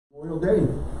Day.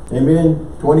 Amen.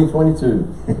 2022.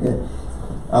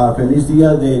 Feliz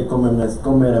día de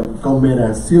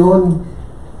conmemoración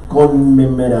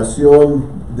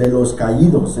de los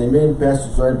caídos. Amen. Pastor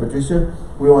José and Patricia,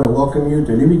 we want to welcome you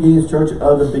to New Beginnings Church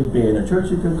of the Big Bend, a church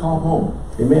you can call home.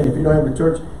 Amen. If you don't have a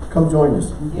church, come join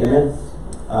us. Yes. Amen.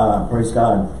 Praise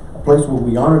God. A place where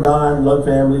we honor God, love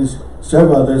families,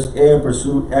 serve others, and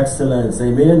pursue excellence.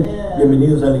 Amen. Yeah.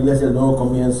 Bienvenidos a la Iglesia del Nuevo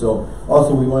Comienzo.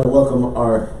 Also, we want to welcome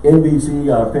our NBC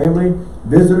family,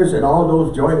 visitors, and all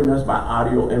those joining us by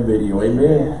audio and video.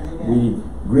 Amen. Yeah. We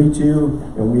greet you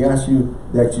and we ask you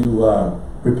that you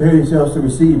prepare yourselves to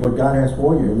receive what God has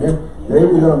for you. Amen. Yeah. Today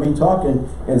we're going to be talking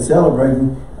and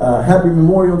celebrating Happy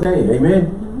Memorial Day. Amen.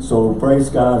 Mm-hmm. So praise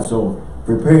God. So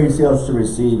prepare yourselves to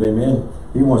receive. Amen.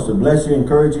 He wants to bless you,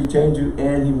 encourage you, change you,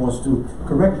 and he wants to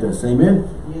correct us. Amen.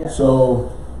 Yeah. So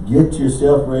get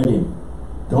yourself ready.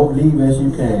 Don't leave as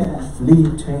you can. Yeah.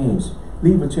 Leave changed.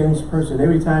 Leave a changed person.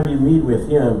 Every time you meet with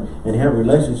him and have a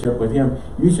relationship with him,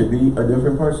 you should be a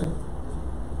different person.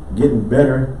 Getting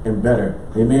better and better.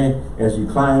 Amen. As you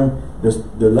climb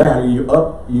the ladder,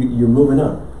 you're moving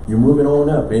up. You're moving on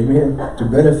up. Amen. To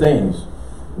better things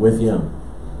with him.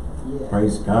 Yeah.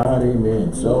 Praise God.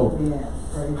 Amen. So,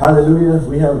 hallelujah.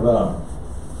 We have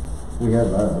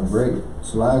great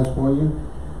slides for you.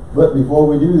 But before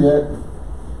we do that,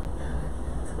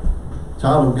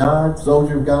 child of God,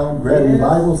 soldier of God, grab your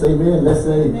Bibles, amen. Let's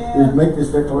say, let's make this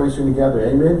declaration together,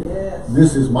 amen. Yes.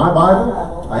 This is my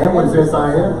Bible. I am what it says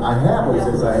I am. I have what it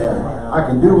says I am. I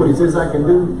can do what it says I can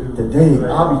do. Today,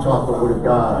 I'll be taught the word of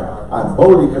God. I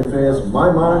boldly confess,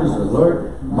 my mind is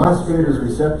alert, my spirit is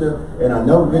receptive, and I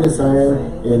know goodness I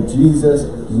am in Jesus'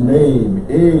 name.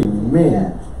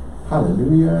 Amen.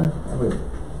 Hallelujah. I have a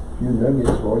few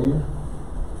nuggets for you.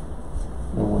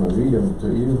 I want to read them to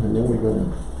you, and then we're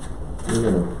going to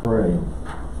pray.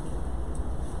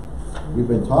 We've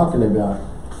been talking about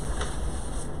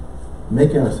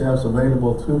making ourselves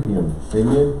available to him.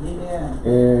 Amen. Yeah.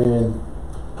 And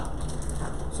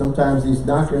sometimes he's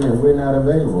knocking and we're not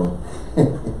available.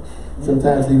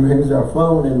 Sometimes he rings our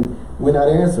phone and we're not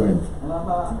answering.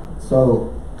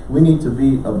 So we need to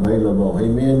be available.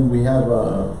 Amen. We have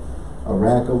a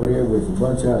rack over there with a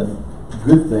bunch of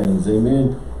good things.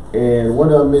 Amen. And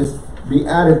one of them is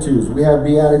Beatitudes. We have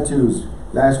Beatitudes.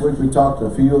 Last week we talked a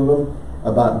few of them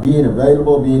about being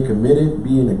available, being committed,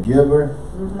 being a giver,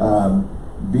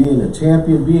 being a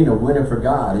champion, being a winner for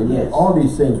God. Amen. Yes. All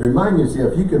these things. Remind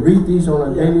yourself, you can read these on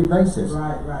a daily basis.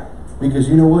 Right. Because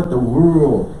you know what? The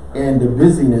world and the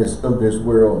busyness of this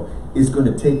world is going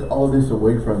to take all this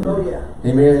away from you. Oh, yeah.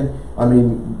 Amen. I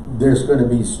mean, there's going to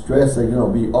be stress,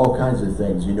 be all kinds of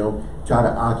things, try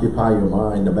to occupy your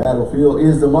mind. The battlefield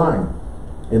is the mind.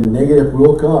 And the negative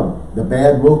will come. The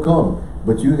bad will come.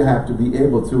 But you have to be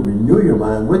able to renew your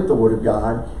mind with the word of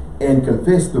God and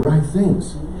confess the right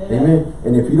things. Yeah. Amen.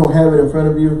 And if you don't have it in front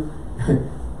of you,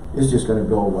 it's just going to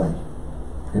go away.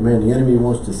 Amen. The enemy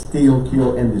wants to steal,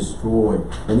 kill, and destroy.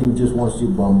 And he just wants to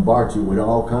bombard you with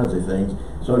all kinds of things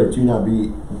so that you not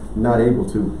able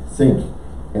to think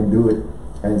and do it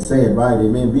and say it right.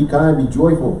 Amen. Be kind, be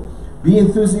joyful, be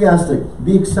enthusiastic,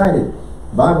 be excited.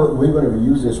 Bible, we're going to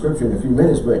use this scripture in a few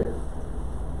minutes, but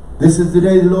this is the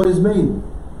day the Lord has made.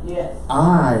 Yes.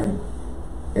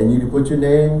 And you can put your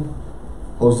name,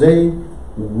 Jose,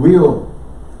 will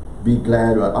be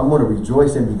glad. I'm going to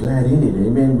rejoice and be glad in it.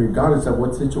 Amen. Regardless of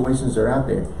what situations are out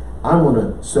there, I'm going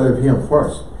to serve him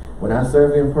first. When I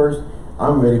serve him first,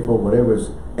 I'm ready for whatever's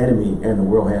enemy and the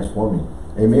world has for me.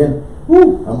 Amen.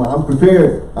 Woo! I'm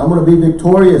prepared. I'm going to be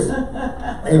victorious.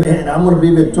 Amen. I'm going to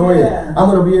be victorious. Yeah. I'm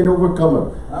going to be an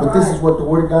overcomer. But this is what the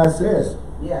word of God says.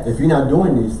 Yes. If you're not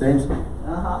doing these things,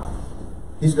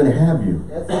 he's going to have you.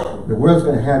 The world's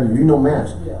going to have you. You're no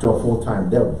match to a full-time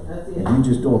devil. And you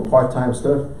just doing part-time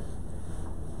stuff.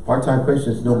 Part-time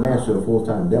Christians no match to a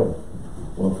full-time devil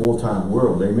or a full-time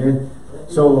world. Amen.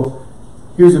 So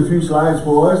here's a few slides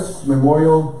for us. This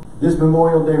Memorial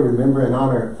Day, remember and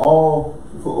honor all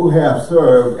who have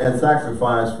served and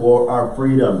sacrificed for our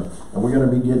freedom. And we're going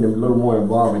to be getting a little more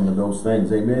involved in those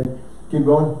things. Amen. Keep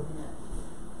going.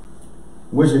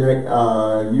 Wishing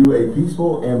you a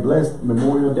peaceful and blessed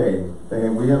Memorial Day.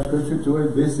 And we have scripture to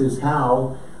it. This is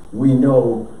how we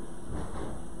know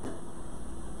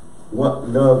what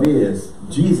love is.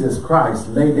 Jesus Christ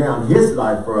laid down his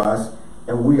life for us,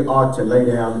 and we ought to lay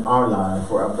down our lives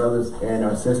for our brothers and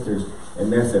our sisters.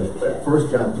 And that's at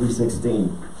 1 John 3:16.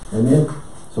 Amen.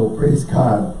 So praise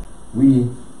God. We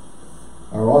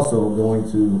are also going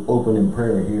to open in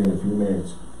prayer here in a few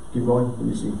minutes. Keep going. Let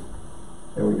me see.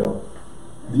 There we go.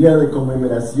 Día de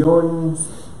conmemoración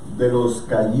de los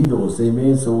caídos.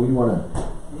 Amen. So we want to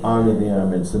honor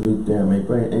them and salute them.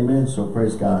 Amen. So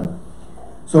praise God.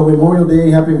 So Memorial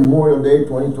Day, happy Memorial Day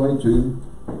 2022.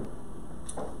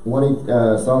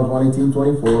 Psalms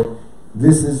 118:24.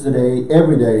 This is the day,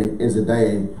 every day is a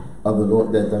day of the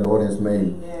Lord that the Lord has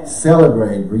made. Yeah.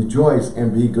 Celebrate, rejoice,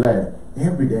 and be glad.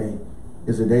 Every day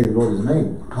is a day the Lord has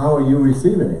made. How are you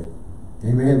receiving it?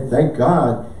 Amen. Thank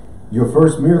God. Your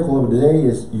first miracle of the day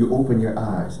is you open your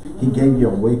eyes. He gave you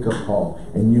a wake-up call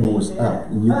and you was up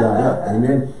and you got up.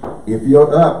 Amen. If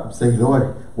you're up, say,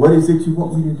 Lord, what is it you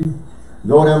want me to do?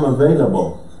 Lord, I'm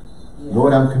available. Yeah.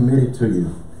 Lord, I'm committed to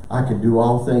you. I can do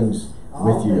all things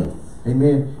with you.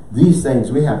 Amen. These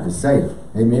things we have to say.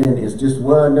 Amen. It's just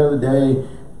another day.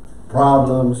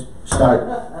 Problems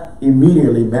start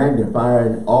immediately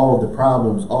magnifying all the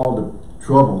problems, all the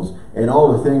troubles, and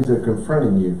all the things that are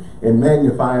confronting you, and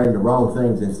magnifying the wrong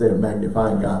things instead of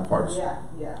magnifying God first.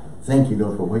 Yeah. Thank you,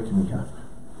 Lord, for waking me up.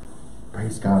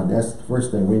 Praise God. That's the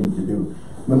first thing we need to do.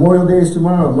 Memorial Day is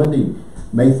tomorrow, Monday,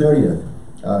 May 30th,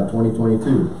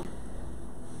 2022.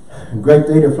 Great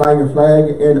day to fly your flag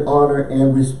in honor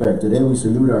and respect. Today we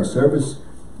salute our service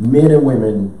men and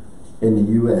women in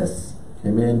the U.S.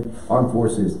 Amen. Armed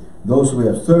forces, those who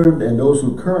have served and those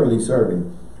who currently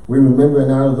serving. We remember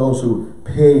and honor those who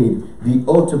paid the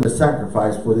ultimate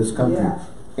sacrifice for this country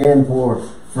and for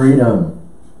freedom.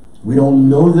 We don't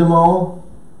know them all,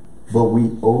 but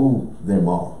we owe them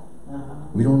all.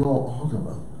 We don't know all of them.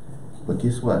 But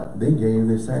guess what? They gave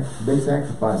they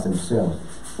sacrificed themselves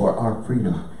for our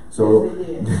freedom. So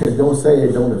don't say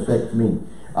it don't affect me.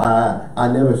 I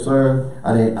never served.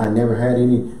 I never had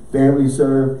any family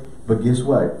serve. But guess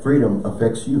what? Freedom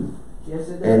affects you. Yes,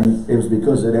 it does. And it was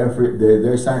because of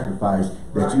their sacrifice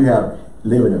that you have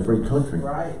live in a free country.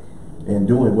 Right. And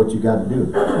doing what you got to do,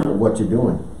 what you're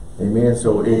doing. Amen.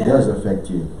 So it does affect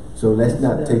you. So let's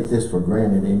not take this for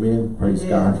granted. Amen. Praise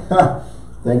God.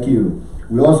 Thank you.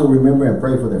 We also remember and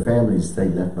pray for the families they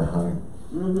left behind.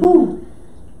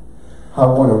 I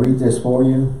want to read this for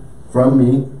you from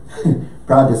me.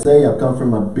 Proud to say I've come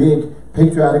from a big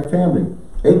patriotic family.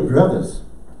 8 brothers,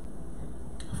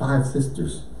 5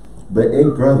 sisters, but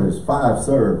 8 brothers, 5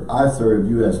 served. I served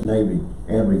U.S. Navy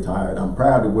and retired. I'm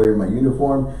proud to wear my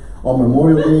uniform on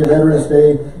Memorial Day, Veterans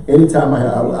Day, anytime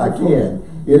I can.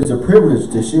 It is a privilege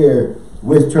to share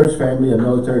with church family and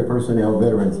military personnel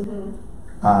veterans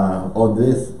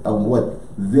on what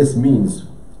this means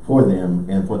for them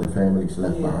and for the families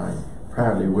left behind.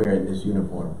 Proudly wearing this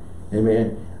uniform.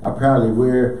 Amen. I proudly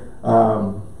wear,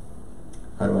 how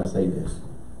do I say this?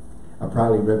 I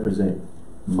proudly represent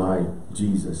my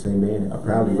Jesus. Amen. I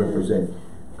proudly represent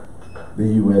the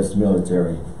U.S.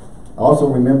 military. Also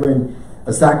remembering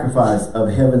a sacrifice of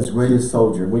heaven's greatest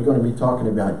soldier. We're going to be talking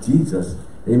about Jesus.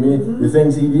 Amen. The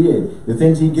things he did. The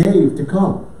things he gave to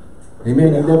come.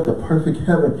 Amen. He left the perfect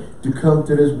heaven to come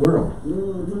to this world.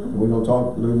 We're going to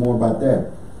talk a little more about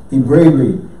that. He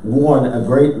bravely won a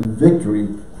great victory,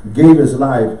 gave his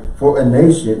life for a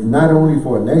nation, not only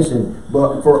for a nation,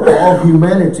 but for all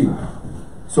humanity,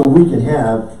 so we can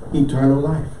have eternal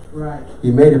life. Right.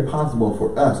 He made it possible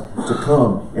for us to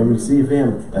come and receive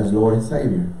him as Lord and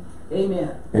Savior.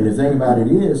 Amen. And the thing about it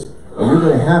is, you're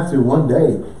going to have to one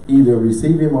day either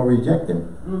receive him or reject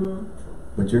him.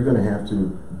 But you're going to have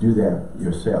to do that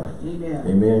yourself. Amen.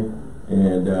 Amen.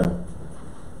 And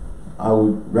I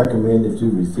would recommend that you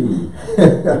receive.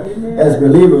 As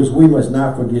believers, we must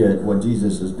not forget what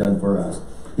Jesus has done for us.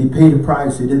 He paid a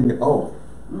price he didn't owe.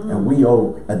 And we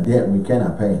owe a debt we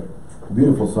cannot pay.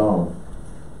 Beautiful song.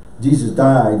 Jesus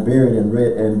died, buried,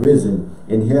 and risen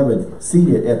in heaven,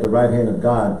 seated at the right hand of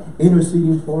God,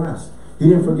 interceding for us. He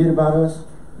didn't forget about us.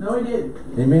 No, he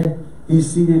didn't. Amen.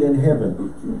 He's seated in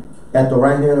heaven at the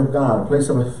right hand of God, a place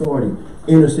of authority,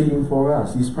 interceding for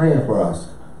us. He's praying for us.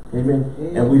 Amen.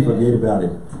 And we forget about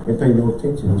it and pay no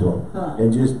attention to him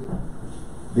and just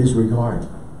disregard.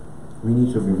 We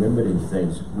need to remember these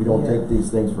things. We don't take these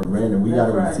things for granted. We got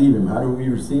to receive him. How do we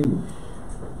receive him?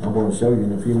 I'm going to show you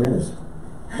in a few minutes.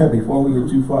 Before we get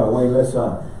too far away, let's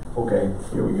okay,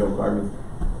 here we go, Carmen.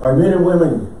 Our men and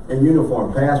women in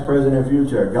uniform, past, present, and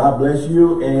future, God bless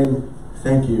you and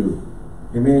thank you.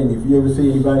 Amen. If you ever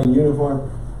see anybody in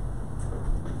uniform,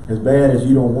 as bad as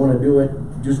you don't want to do it,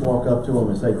 just walk up to them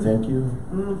and say thank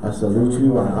you. I salute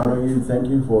you. I honor you. Thank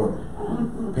you for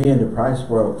paying the price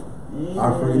for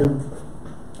our freedom.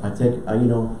 I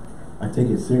take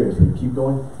it seriously. Keep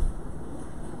going.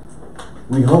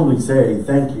 We humbly say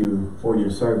thank you for your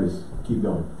service. Keep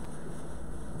going.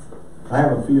 I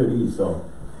have a few of these, so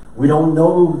we don't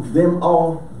know them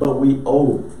all, but we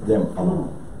owe them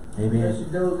all.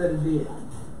 Amen. Those that did.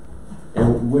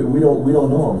 And we don't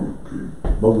know them,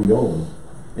 but we owe them.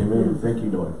 Amen. Thank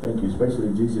you, Lord. Thank you.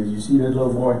 Especially Jesus. You see that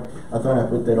little boy? I thought I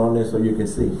put that on there so you can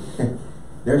see.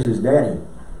 There's his daddy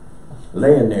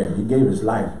laying there. He gave his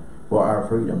life for our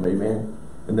freedom. Amen.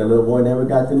 And the little boy never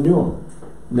got to know him.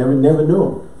 Never knew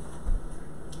him.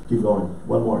 Keep going.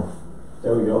 One more.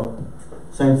 There we go.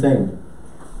 Same thing.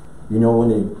 You know,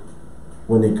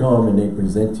 when they come and they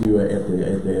present you at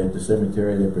the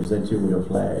cemetery, they present you with a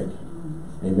flag.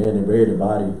 Amen. They bury the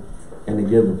body and they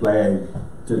give the flag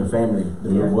to the family. The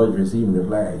little boy's receiving the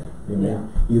flag.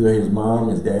 Amen. Either his mom,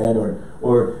 his dad,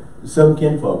 or some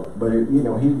kinfolk. But you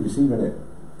know, he's receiving it.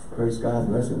 Praise God.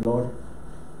 Bless him, Lord.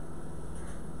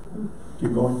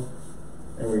 Keep going.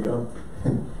 There we go.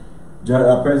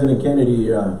 President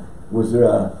Kennedy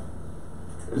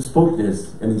spoke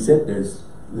this, and he said this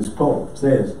quote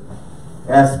says,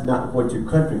 "Ask not what your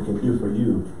country can do for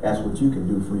you, ask what you can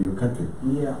do for your country."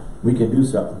 Yeah. We can do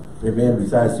something. Amen.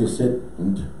 Besides just sit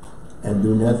and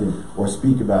do nothing, or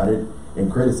speak about it,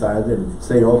 and criticize it, and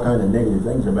say all kind of negative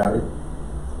things about it.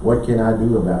 What can I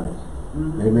do about it?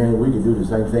 Amen. We can do the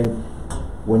same thing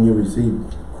when you receive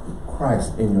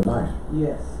Christ in your life.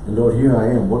 Yes. And Lord, here I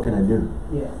am. What can I do?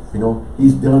 Yes. You know,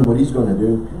 he's done what he's going to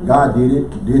do. God did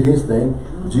it, did his thing.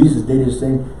 Jesus did his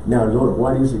thing. Now, Lord,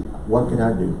 what is it? What can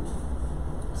I do?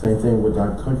 Same thing with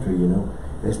our country, you know.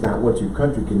 It's not what your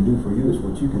country can do for you. It's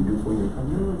what you can do for your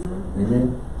country.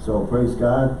 Amen. So, praise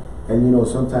God. And, you know,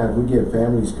 sometimes we get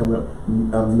families coming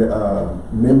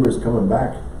up, members coming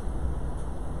back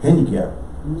handicapped.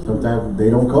 Sometimes they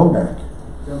don't come back.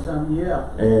 Sometimes,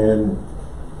 and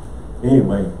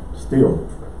anyway, still,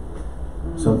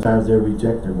 sometimes they're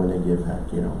rejected when they get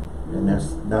back, you know, and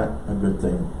that's not a good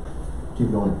thing.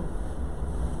 Keep going.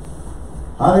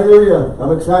 Hallelujah.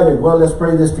 I'm excited. Well, let's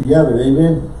pray this together.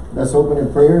 Amen. Let's open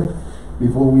in prayer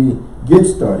before we get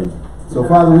started. So,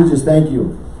 Father, we just thank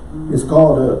you. It's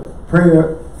called a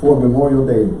prayer for Memorial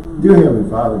Day. Dear Heavenly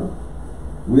Father,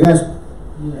 we ask,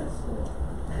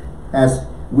 as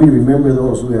we remember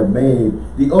those who have made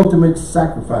the ultimate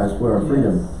sacrifice for our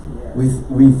freedom,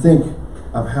 we think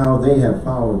of how they have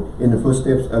followed in the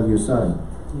footsteps of your Son,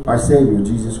 our Savior,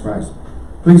 Jesus Christ.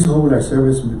 Please hold our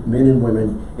service men and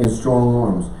women in strong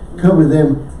arms. Cover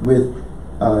them with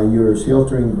your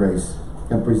sheltering grace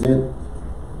and present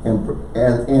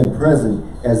and present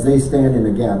as they stand in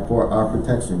the gap for our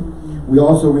protection. We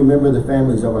also remember the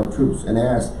families of our troops and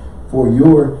ask for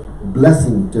your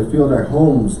blessing to fill their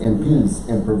homes and peace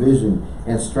and provision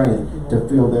and strength to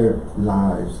fill their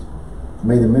lives.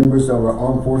 May the members of our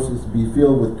armed forces be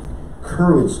filled with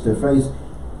courage to face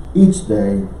each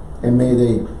day, and may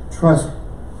they trust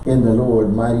in the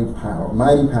Lord mighty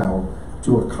power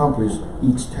to accomplish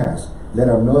each task. Let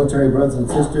our military brothers and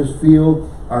sisters feel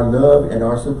our love and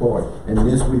our support. And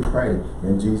this we pray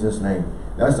in Jesus' name.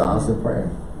 That's an awesome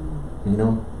prayer. You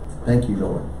know, thank you,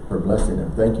 Lord, for blessing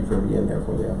them. Thank you for being there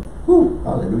for them. Whew,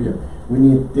 hallelujah. We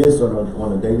need this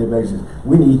on a daily basis.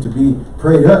 We need to be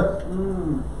prayed up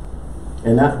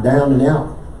and not down and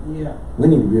out. Yeah. We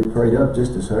need to be prayed up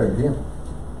just to serve him.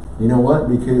 You know what?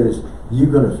 Because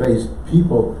you're going to face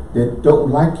people that don't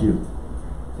like you.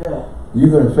 Yeah. You're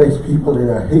going to face people that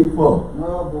are hateful,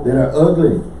 that are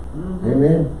ugly.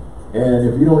 Amen. And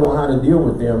if you don't know how to deal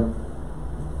with them,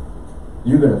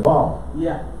 you're going to fall.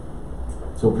 Yeah.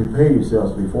 So prepare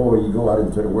yourselves before you go out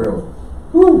into the world.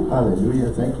 Woo,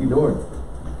 hallelujah. Thank you, Lord.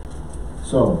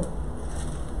 So,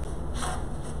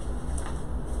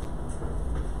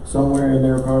 somewhere in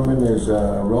there, Carmen, there's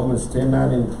Romans 10,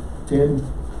 9 and 10.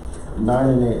 9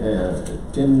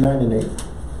 and 10, 9 and 8.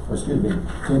 Or excuse me,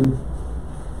 10,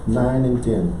 9 and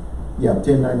 10. Yeah,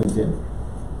 10, 9 and 10.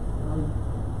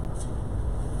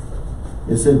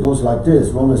 It goes like this,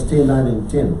 Romans 10, 9 and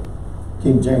 10,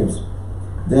 King James.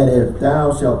 That if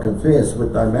thou shalt confess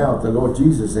with thy mouth the Lord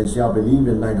Jesus, and shalt believe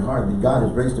in thine heart that God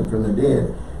has raised him from the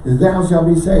dead, thou shalt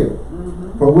be saved.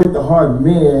 For with the heart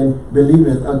man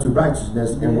believeth unto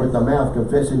righteousness, and with the mouth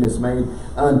confession is made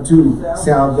unto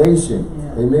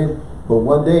salvation. Amen. But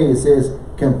one day it says,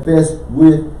 confess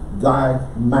with thy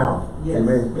mouth.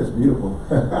 Amen. That's beautiful.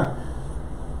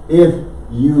 If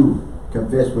you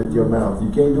confess with your mouth, you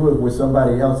can't do it with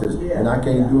somebody else's, and I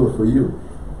can't do it for you.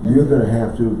 You're going to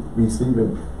have to receive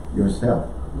him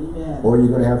yourself. Or you're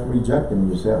going to have to reject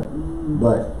him yourself.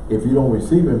 But if you don't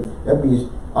receive him, that means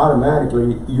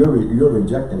automatically you're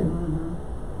rejecting him.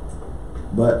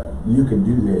 But you can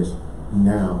do this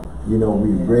now. You know,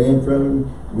 we've ran from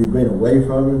him, we've been away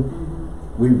from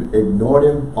him, we've ignored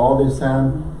him all this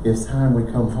time. It's time we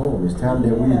come home. It's time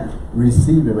that we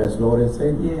receive him as Lord and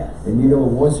Savior. And you know,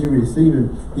 once you receive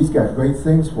him, he's got great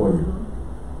things for you.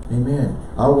 Amen.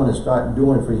 I want to start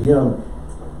doing for him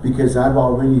because I've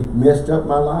already messed up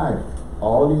my life.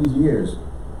 all these years,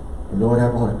 Lord, I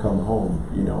want to come home,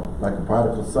 you know, like a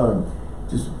prodigal son,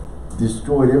 just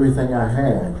destroyed everything I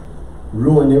had,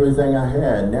 ruined everything I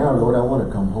had. Now, Lord, I want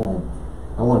to come home.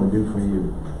 I want to do for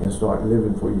you and start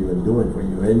living for you and doing for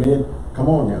you. Amen? Come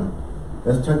on now.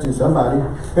 That's touching somebody.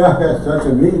 That's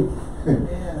touching me.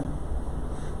 Yeah.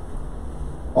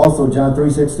 Also, John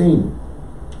 3:16.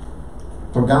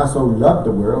 For God so loved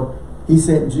the world, he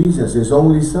sent Jesus, his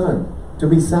only son, to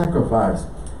be sacrificed.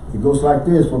 It goes like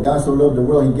this. For God so loved the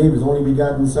world, he gave his only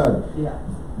begotten son. Yeah.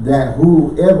 That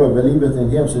whoever believeth in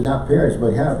him should not perish,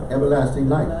 but have everlasting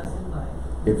life.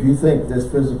 If you think this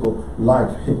physical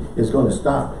life is going to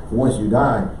stop once you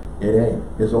die, it ain't.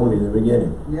 It's only the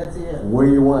beginning. That's it. Where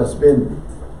you want to spend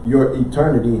your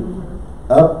eternity,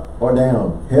 up or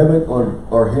down, heaven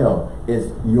or hell,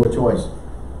 is your choice.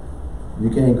 You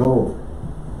can't go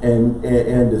and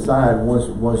decide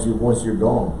once you're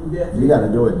gone. You got to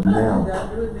do it now. You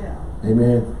gotta do it now.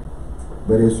 Amen.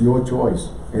 But it's your choice.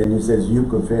 And it says you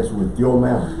confess with your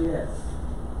mouth. Yes.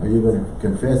 Are you going to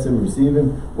confess him, receive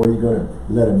him, or are you going to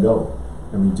let him go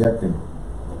and reject him?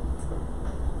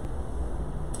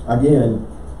 Again,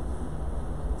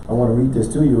 I want to read this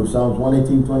to you. Psalms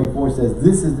 118:24 says,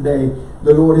 this is the day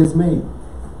the Lord has made.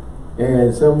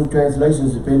 And some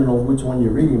translations, depending on which one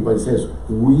you're reading, but it says,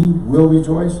 we will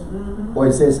rejoice, or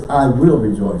it says, I will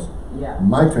rejoice. Yeah.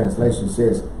 My translation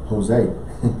says, Jose.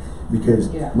 Because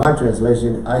my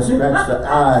translation, I scratch the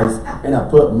eyes and I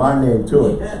put my name to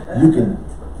it. You can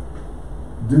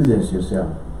do this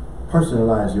yourself.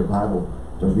 Personalize your Bible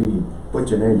to read. Put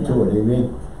your name to it.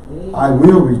 Amen. I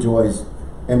will rejoice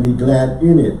and be glad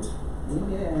in it.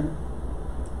 Amen.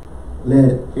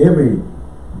 Let every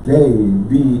day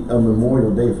be a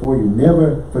memorial day for you,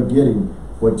 never forgetting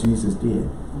what Jesus did.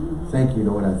 Thank you,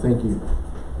 Lord. I thank you.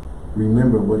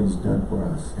 Remember what he's done for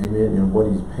us. Amen. And what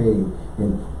he's paid.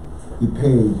 And he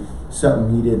paid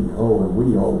something he didn't owe, and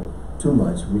we owe too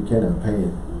much. We cannot pay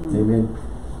it. Amen.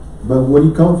 But what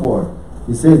he come for?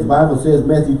 He says, the Bible says,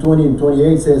 Matthew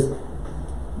 20:28 says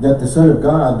that the Son of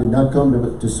God did not come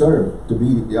to serve,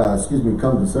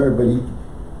 come to serve,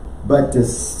 but to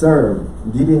serve.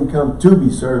 He didn't come to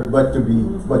be served, but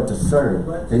to serve.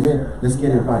 Amen. Let's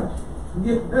get it right.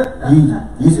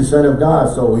 He's the Son of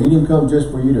God, so he didn't come just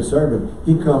for you to serve him.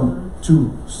 He come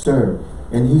to serve.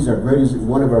 And he's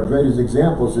one of our greatest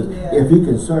examples is if he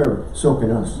can serve, so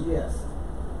can us. Yes.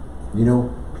 You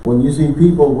know, when you see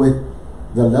people with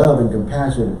the love and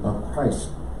compassion of Christ,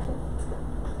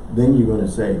 then you're going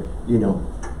to say, you know,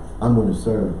 I'm going to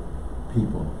serve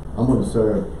people. I'm going to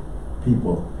serve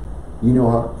people. You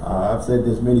know, I've said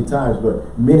this many times,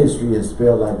 but ministry is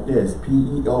spelled like this,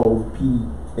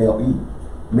 P-E-O-P-L-E.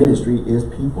 Ministry is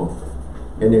people.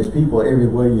 And there's people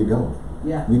everywhere you go.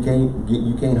 Yeah. You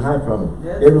can't hide from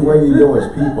them. Everywhere you go is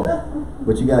people.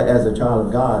 But you got, as a child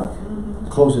of God,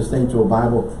 closest thing to a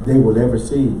Bible they will ever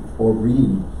see or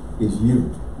read is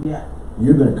you. Yeah.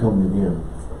 You're going to come to them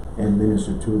and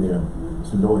minister to them.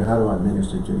 So Lord, how do I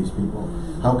minister to these people?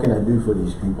 How can I do for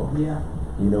these people? Yeah.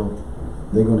 You know,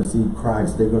 they're going to see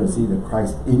Christ. They're going to see the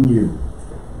Christ in you.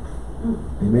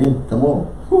 Amen. Come on.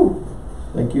 Whew.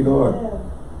 Thank you, Lord.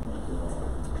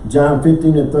 John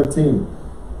 15:13.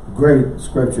 Great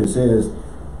scripture says,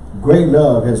 great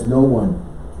love has no one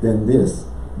than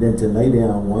to lay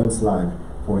down one's life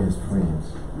for his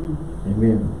friends.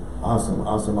 Amen. Awesome,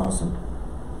 awesome, awesome.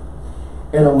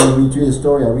 And I want to read you the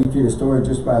story. I read you the story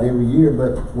just about every year,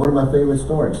 but one of my favorite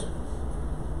stories.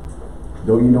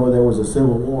 Don't you know there was a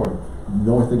civil war,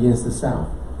 North against the South?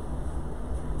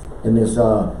 And this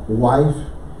wife,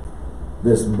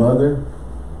 this mother,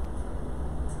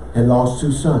 had lost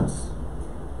 2 sons.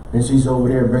 And she's over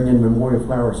there bringing memorial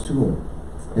flowers to them.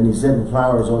 And he's setting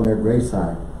flowers on their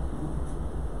graveside.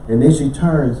 And then she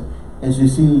turns and she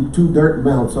sees 2 dirt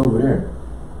mounds over there.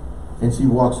 And she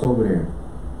walks over there.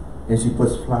 And she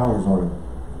puts flowers on them.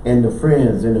 And the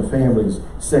friends and the families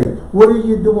say, what are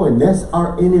you doing? That's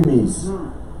our enemies.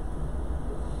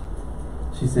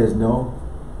 She says, no.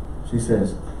 She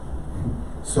says,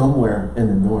 somewhere in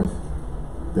the north,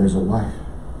 there's a wife.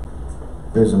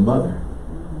 There's a mother.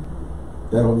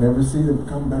 That'll never see them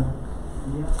come back.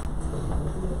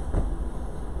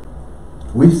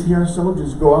 We see our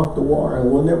soldiers go out to war and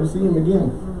we'll never see them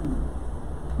again.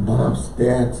 Moms,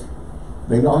 dads,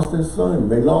 they lost their son,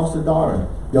 they lost their daughter.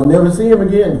 They'll never see him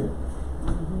again.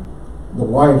 The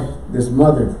wife, this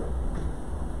mother,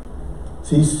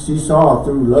 she saw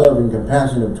through love and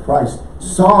compassion of Christ,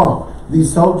 saw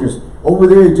these soldiers over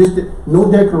there, just no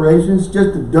decorations,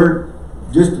 just a dirt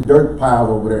pile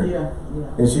over there. Yeah.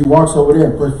 And she walks over there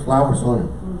and puts flowers on it.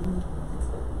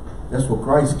 That's what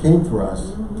Christ came for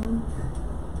us.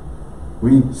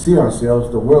 We see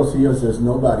ourselves, the world sees us as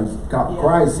nobody's.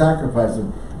 Christ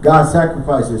sacrificing. God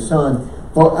sacrificed his son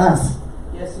for us.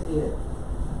 Yes, he did.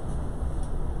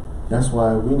 That's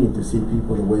why we need to see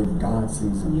people the way God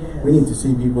sees them. Yes. We need to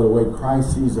see people the way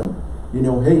Christ sees them. You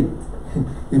know, hey,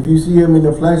 if you see him in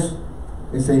the flesh,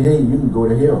 they say, hey, you can go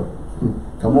to hell.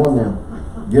 Come on now.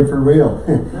 Get for real.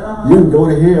 You can go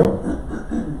to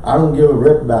hell. I don't give a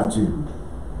rip about you.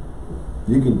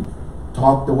 You can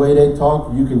talk the way they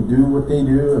talk. You can do what they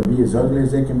do and be as ugly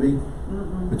as they can be.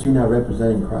 But you're not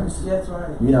representing Christ. That's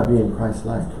right. You're not being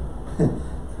Christ-like.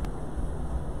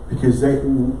 Because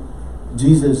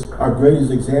Jesus, our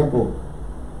greatest example,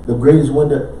 the greatest one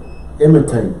to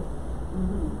imitate.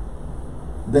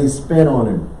 They spit on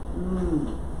him.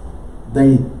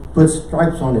 They put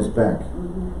stripes on his back.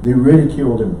 They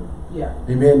ridiculed him. Yeah.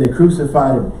 Amen. They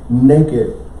crucified him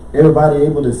naked. Everybody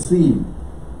able to see.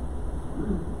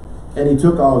 And he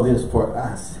took all this for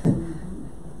us.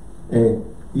 And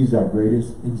he's our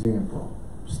greatest example.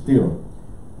 Still,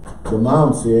 the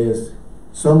mom says,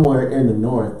 somewhere in the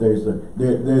north, there's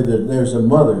a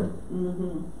mother.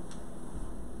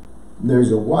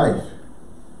 There's a wife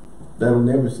that'll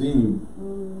never see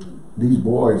these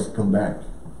boys come back.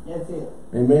 That's it.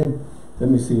 Amen. Let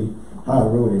me see how I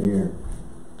wrote it here.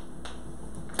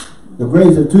 The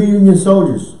graves of 2 Union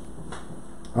soldiers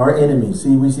are enemies.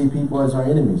 See, we see people as our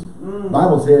enemies.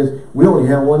 Bible says we only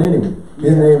have one enemy.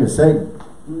 His name is Satan.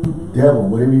 Devil,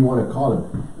 whatever you want to call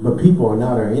him. But people are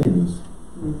not our enemies.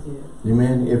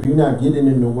 Amen. If you're not getting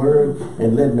in the Word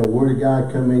and letting the Word of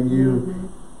God come in you,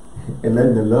 and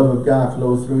letting the love of God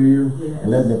flow through you, and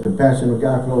letting the compassion of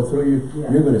God flow through you,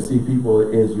 you're going to see people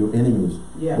as your enemies.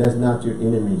 That's not your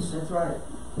enemies. That's right.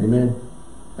 Amen.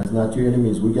 That's not your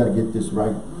enemies. We got to get this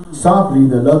right. Softly,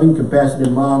 the loving,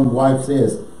 compassionate mom, wife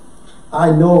says,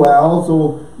 I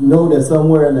also know that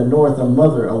somewhere in the north, a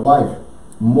mother, a wife,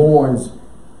 mourns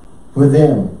for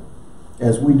them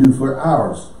as we do for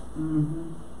ours.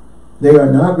 They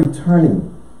are not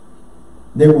returning.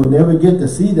 They will never get to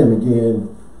see them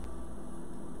again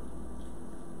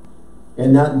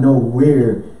and not know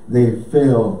where they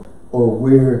fell or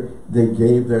where they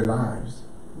gave their lives.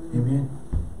 Amen.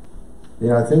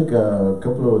 Yeah, I think a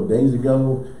couple of days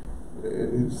ago,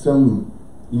 some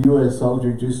U.S.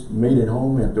 soldier just made it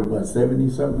home after, what,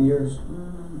 70-something years?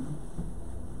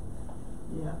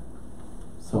 Yeah.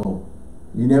 So,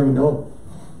 you never know.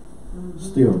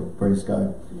 Still, praise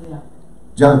God. Yeah.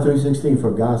 John 3:16,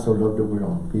 for God so loved the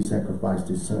world, he sacrificed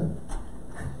his son.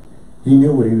 He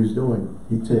knew what he was doing.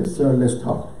 He said, son, let's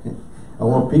talk. I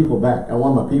want people back. I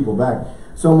want my people back.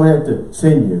 Someone had to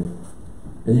send you.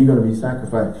 And you're going to be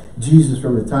sacrificed. Jesus,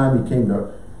 from the time he came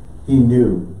to, he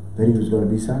knew that he was going to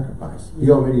be sacrificed. He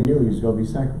already knew he was going to be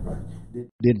sacrificed.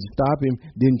 Didn't stop him,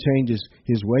 didn't change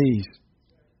his ways.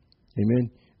 Amen.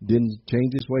 Didn't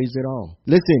change his ways at all.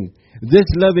 Listen, this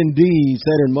loving deed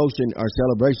set in motion our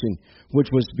celebration, which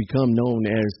was become known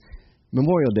as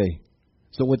Memorial Day.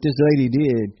 So what this lady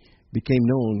did became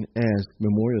known as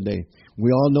Memorial Day.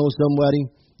 We all know somebody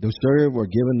who served or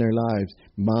given their lives.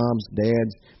 Moms,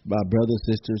 dads, brothers,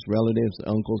 sisters, relatives,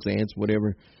 uncles, aunts,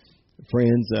 whatever,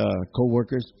 friends,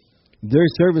 co-workers. Their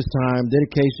service time,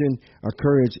 dedication, or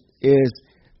courage is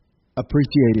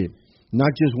appreciated. Not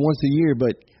just once a year,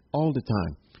 but all the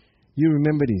time. You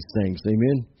remember these things,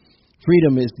 amen?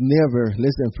 Freedom is never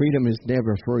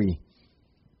free.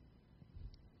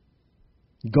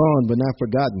 Gone but not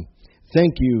forgotten.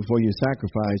 Thank you for your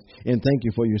sacrifice and thank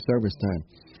you for your service time.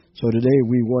 So today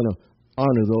we want to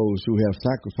honor those who have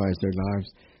sacrificed their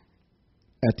lives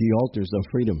at the altars of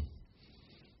freedom.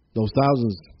 Those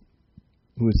thousands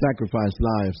who have sacrificed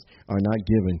lives are not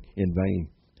given in vain.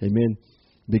 Amen.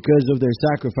 Because of their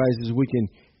sacrifices, we can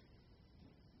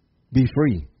be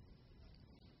free.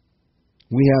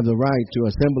 We have the right to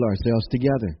assemble ourselves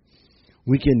together.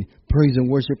 We can praise and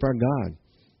worship our God.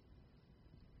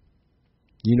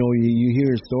 You know, you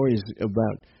hear stories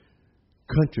about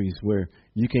countries where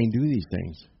you can't do these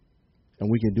things. And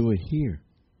we can do it here.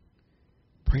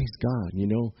 Praise God. You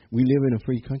know, we live in a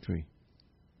free country.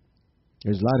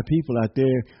 There's a lot of people out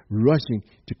there rushing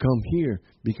to come here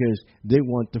because they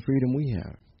want the freedom we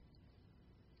have.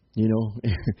 You know,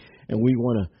 and we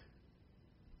want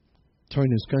to turn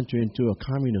this country into a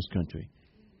communist country.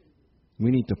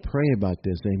 We need to pray about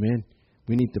this, amen?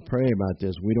 We need to pray about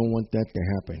this. We don't want that to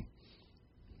happen.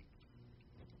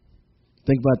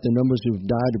 Think about the numbers who've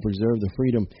died to preserve the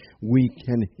freedom we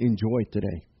can enjoy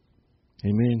today.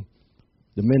 Amen.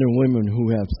 The men and women who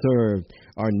have served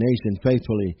our nation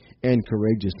faithfully and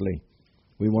courageously.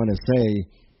 We want to say,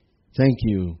 thank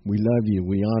you, we love you,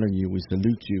 we honor you, we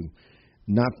salute you.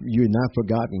 You're not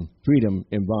forgotten. Freedom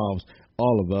involves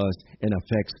all of us and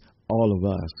affects all of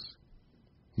us.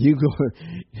 You go,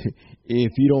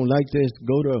 if you don't like this,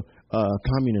 go to a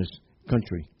communist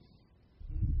country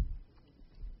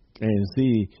and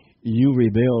see, you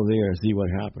rebel there, see what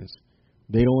happens.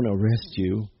 They don't arrest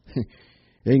you.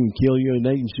 They can kill you and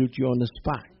they can shoot you on the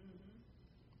spot.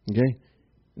 Okay?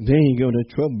 They ain't going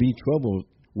to be trouble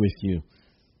with you.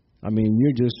 I mean,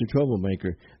 you're just a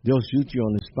troublemaker. They'll shoot you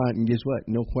on the spot, and guess what?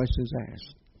 No questions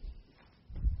asked.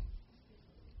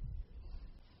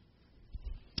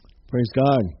 Praise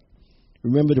God.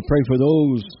 Remember to pray for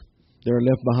those that are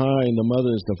left behind, the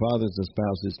mothers, the fathers, the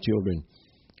spouses, children,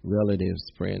 relatives,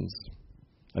 friends.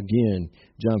 Again,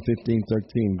 John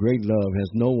 15:13, great love has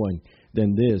no one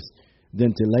than this,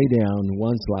 than to lay down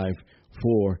one's life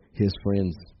for his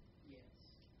friends.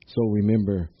 So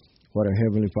remember what our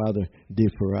Heavenly Father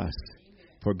did for us.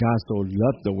 For God so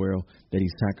loved the world that he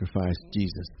sacrificed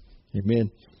Jesus.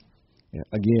 Amen.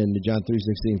 Again, John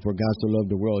 3:16, for God so loved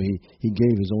the world, he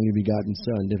gave his only begotten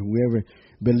Son, that whoever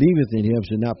believeth in him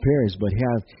should not perish, but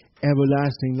have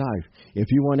everlasting life.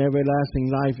 If you want everlasting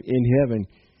life in heaven,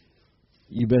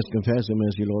 you best confess him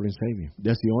as your Lord and Savior.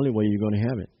 That's the only way you're going to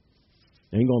have it.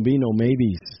 There ain't going to be no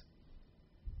maybes.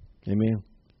 Amen.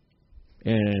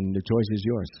 And the choice is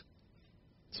yours.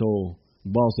 So,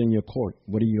 ball's in your court.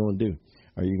 What are you going to do?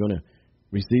 Are you going to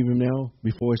receive him now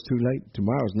before it's too late?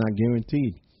 Tomorrow's not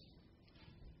guaranteed.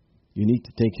 You need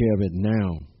to take care of it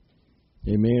now.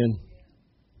 Amen.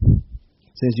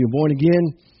 Since you're born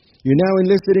again, you're now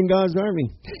enlisted in God's army.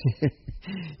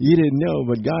 You didn't know,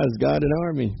 but God's got an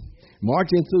army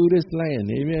marching through this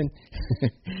land. Amen.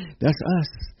 That's us.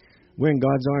 We're in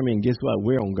God's army, and guess what?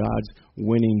 We're on God's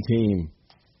winning team.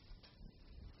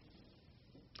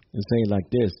 And say it like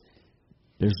this.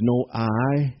 There's no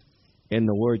I in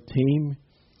the word team,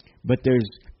 but there's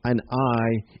an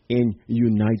I in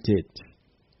united.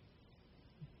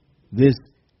 This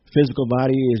physical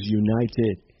body is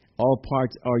united. All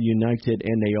parts are united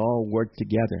and they all work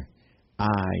together.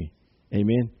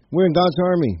 Amen. We're in God's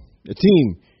army. A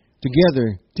team.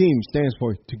 Together. Team stands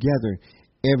for together.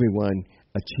 Everyone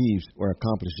achieves or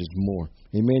accomplishes more.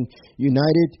 Amen.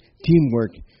 United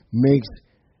teamwork makes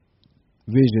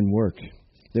vision work.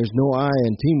 There's no I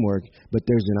in teamwork, but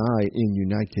there's an I in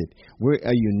united. We're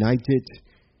a united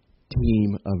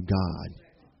team of God.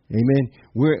 Amen.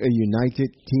 We're a united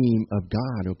team of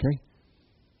God, okay?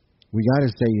 We got to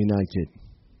stay united.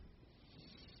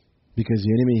 Because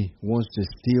the enemy wants to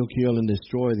steal, kill, and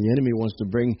destroy. The enemy wants to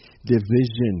bring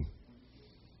division.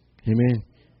 Amen.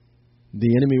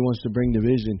 The enemy wants to bring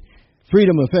division.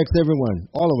 Freedom affects everyone,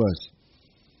 all of us.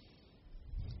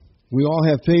 We all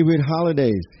have favorite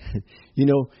holidays. You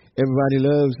know, everybody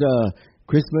loves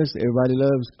Christmas. Everybody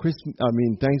loves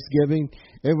Thanksgiving.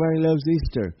 Everybody loves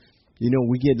Easter. You know,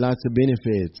 we get lots of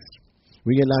benefits.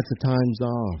 We get lots of times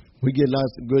off. We get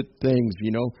lots of good things,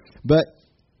 you know. But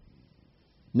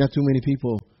not too many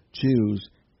people choose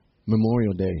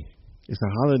Memorial Day. It's a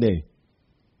holiday.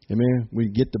 Amen. We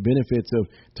get the benefits of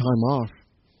time off,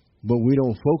 but we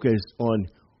don't focus on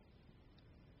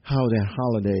how that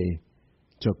holiday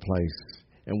took place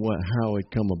and how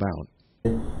it come about.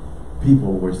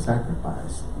 People were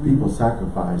sacrificed. People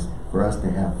sacrificed for us to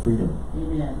have freedom.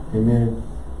 Amen. Amen.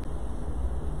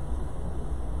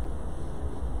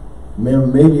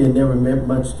 Maybe it never meant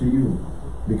much to you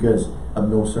because of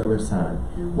no service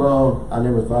time. Well, I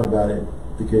never thought about it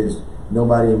because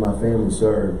nobody in my family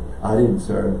served. I didn't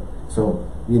serve. So,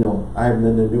 you know, I have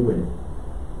nothing to do with it.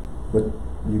 But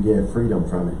you get freedom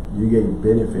from it. You get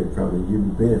benefit from it. You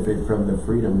benefit from the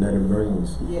freedom that it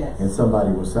brings. Yes. And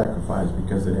somebody will sacrifice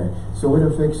because of that. So it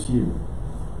affects you.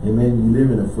 Amen. You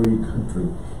live in a free country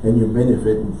and you're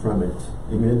benefiting from it.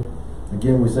 Amen.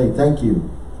 Again, we say thank you.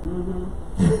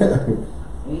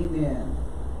 Amen.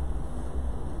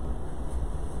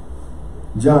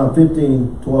 John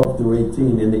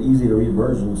 15:12-18 in the easy to read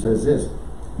version says this.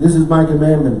 This is my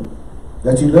commandment,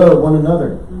 that you love one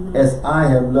another as I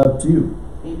have loved you.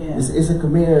 Amen. It's a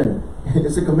command.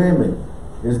 It's a commandment.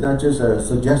 It's not just a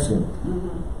suggestion.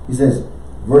 He says,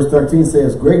 verse 13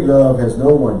 says, great love has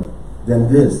no one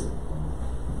than this,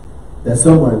 that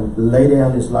someone lay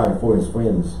down his life for his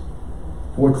friends.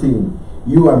 14,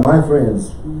 you are my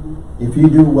friends if you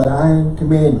do what I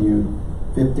command you.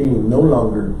 15, no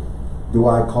longer do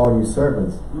I call you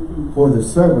servants, for the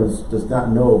servant does not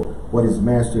know what his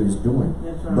master is doing.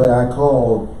 Right. But I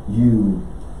call you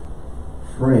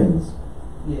friends.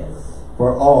 Yes.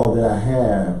 For all that I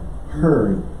have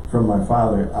heard from my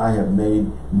Father, I have made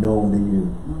known to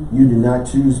you. You did not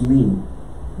choose me,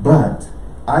 but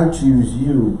I choose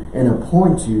you and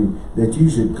appoint you that you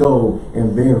should go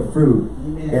and bear fruit,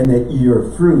 and that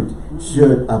your fruit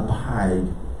should abide.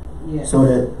 Yes. So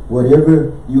that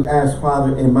whatever you ask,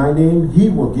 Father, in my name, he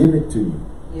will give it to you.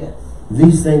 Yes.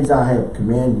 These things I have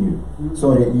commanded you,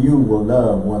 so that you will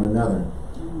love one another.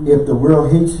 If the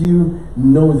world hates you,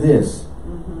 know this,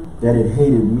 that it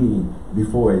hated me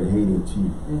before it hated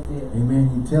you. Amen.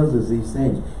 He tells us these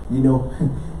things. You know,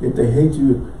 if they hate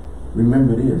you,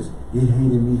 remember this. It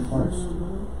hated me first.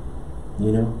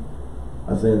 You know?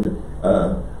 I said,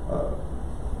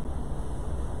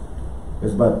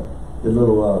 it's about the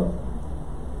little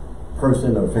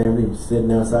person or family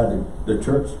sitting outside the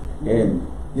church, and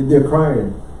they're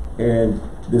crying, and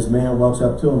this man walks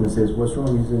up to him and says, what's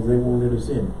wrong? He says, they won't let us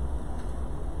in.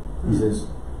 He says,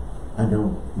 I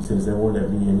know. He says, they won't let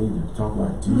me in either. Talking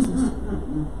about Jesus.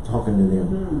 Talking to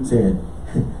them. Saying,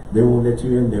 they won't let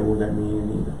you in, they won't let me in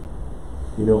either.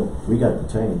 You know, we got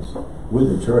to change. We're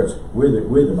the church. We're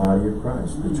the body of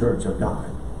Christ. The church of God.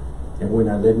 And we're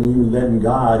not letting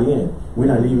God in. We're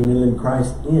not even letting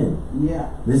Christ in.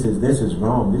 Yeah. This is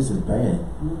wrong. This is bad.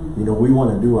 You know, we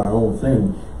want to do our own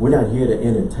thing. We're not here to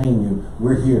entertain you.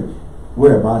 We're here.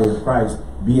 We're a body of Christ,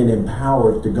 being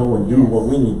empowered to go and do what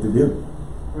we need to do.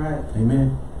 Right.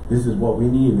 Amen. This is what we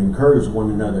need. Encourage one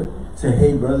another. Say,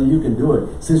 hey, brother, you can do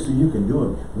it. Sister, you can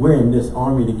do it. We're in this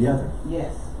army together.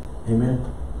 Yes. Amen.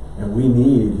 And we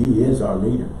need, he is our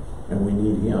leader. And we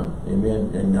need him.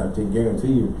 Amen. And to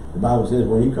guarantee you, the Bible says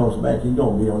when he comes back, he's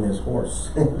going to be on his horse.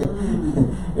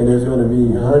 And there's going to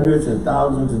be hundreds and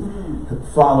thousands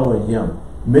following him.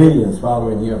 Millions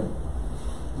following him.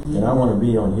 And I want to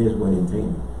be on his winning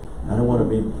team. I don't want to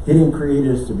be, he didn't create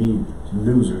us to be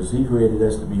losers. He created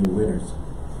us to be winners.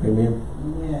 Amen.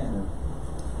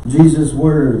 Yeah. Jesus'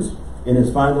 words in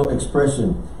his final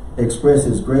expression express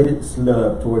his greatest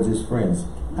love towards his friends,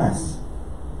 us.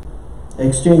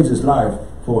 Exchange his life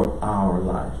for our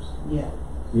lives. Yeah.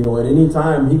 You know, at any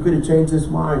time he could have changed his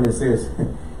mind and says,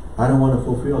 I don't want to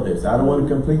fulfill this. I don't want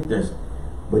to complete this.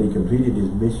 But he completed his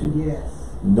mission. Yes.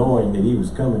 Knowing that he was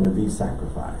coming to be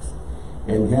sacrificed.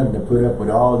 And having to put up with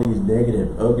all these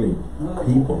negative, ugly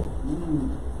people.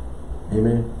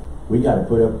 Amen. We got to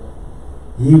put up.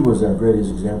 He was our greatest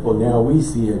example. Now we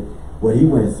see it, what he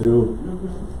went through.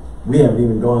 We haven't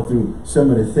even gone through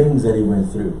some of the things that he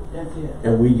went through. That's it.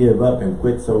 And we give up and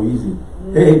quit so easy.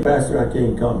 Hey, Pastor, I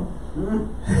can't come.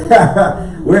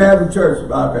 We're having church.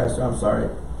 Bye, Pastor, I'm sorry.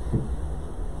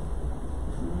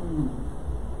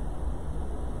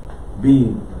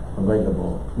 Be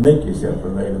available. Make yourself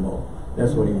available.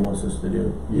 That's what he wants us to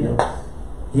do. You know,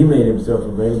 he made himself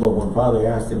available when Father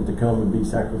asked him to come and be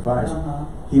sacrificed.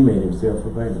 He made himself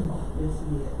available. Yes,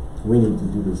 he did. We need to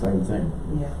do the same thing.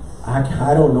 Yes.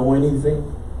 I don't know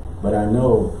anything, but I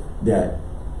know that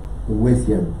with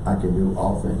him I can do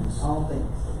all things. All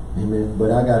things. Amen.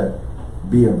 But I gotta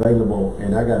be available,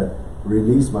 and I gotta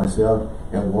release myself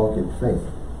and walk in faith.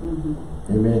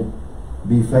 Amen.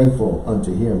 Be faithful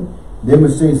unto him.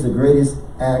 Demonstrates the greatest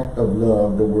act of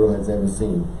love the world has ever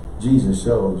seen. Jesus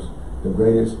shows the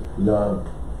greatest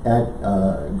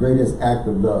act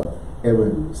of love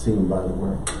ever seen by the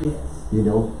world. Yes. You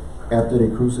know, after they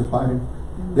crucified him,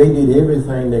 they did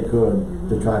everything they could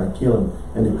to try to kill him,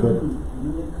 and they couldn't.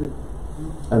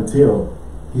 Until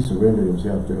he surrendered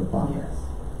himself to the Father. Yes.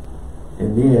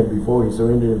 And then before he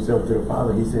surrendered himself to the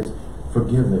Father, he says,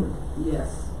 forgive them.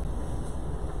 Yes.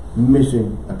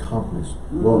 Mission accomplished.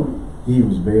 Well, he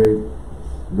was buried,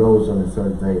 rose on the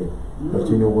third day. But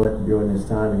you know what? During this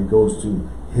time, he goes to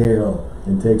hell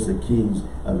and takes the keys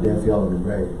of death, hell, and the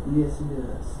grave. Yes, he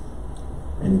does.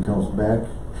 And he comes back.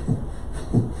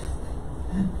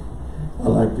 I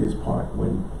like this part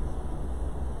when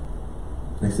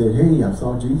they said, hey, I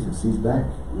saw Jesus. He's back.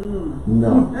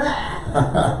 No.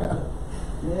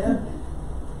 Yeah.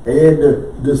 And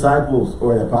the disciples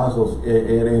or the apostles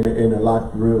in a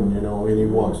locked room, you know, and he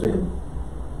walks in.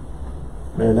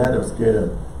 Man, that'll scare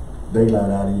the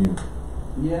daylight out of you.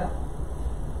 Yeah.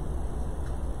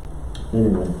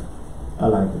 Anyway, I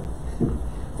like it.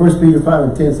 1 Peter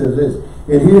 5:10 says this,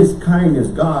 in his kindness,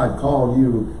 God called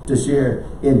you to share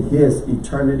in his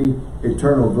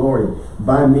eternal glory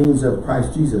by means of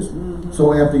Christ Jesus.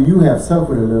 So after you have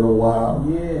suffered a little while,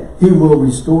 he will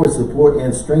restore, support,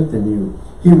 and strengthen you.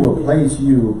 He will place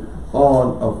you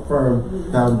on a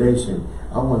firm foundation.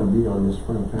 I want to be on this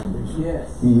firm foundation.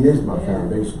 Yes. He is my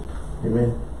foundation.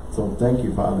 Amen. So thank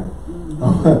you, Father.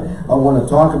 I want to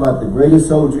talk about the greatest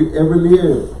soldier ever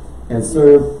lived and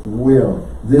served well.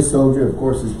 This soldier, of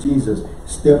course, is Jesus.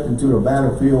 Stepped into the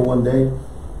battlefield one day.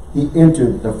 He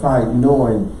entered the fight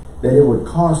knowing that it would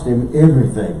cost him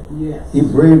everything. Yes. He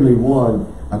bravely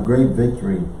won a great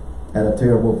victory at a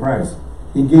terrible price.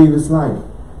 He gave his life,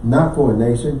 not for a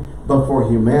nation, but for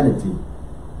humanity.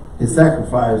 His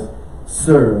sacrifice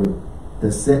served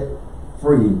to set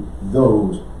free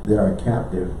those that are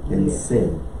captive in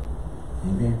sin.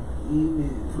 Amen.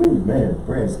 Amen. Amen.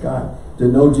 Praise God. To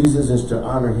know Jesus is to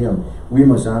honor him. We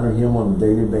must honor him on a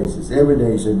daily basis. Every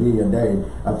day should be a day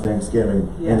of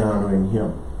thanksgiving and honoring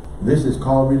him. This is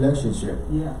called relationship.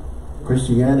 Yeah.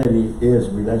 Christianity is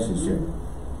relationship.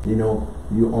 You know,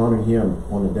 you honor him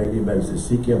on a daily basis.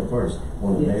 Seek him first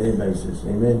on a daily basis.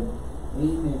 Amen.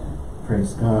 Amen.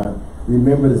 Praise God.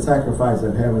 Remember the sacrifice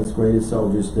of heaven's greatest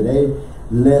soldiers. Today,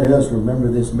 let us remember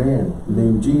this man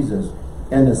named Jesus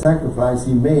and the sacrifice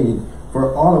he made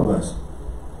for all of us.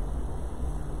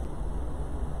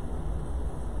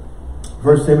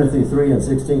 1 Timothy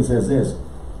 3:16 says this,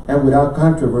 and without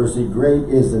controversy, great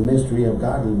is the mystery of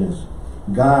godliness.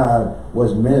 God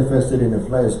was manifested in the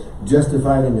flesh,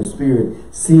 justified in the spirit,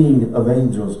 seen of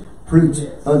angels, preached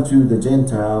unto the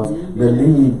Gentiles,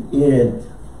 believed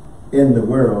in the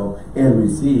world, and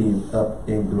received up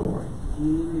in glory.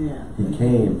 Amen. He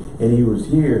came, and he was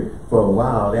here for a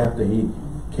while after he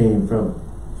came from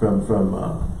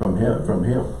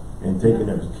hell and taking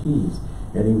up his keys.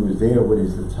 And he was there with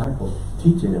his disciples,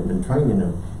 teaching them and training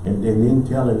them, and then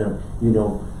telling them, you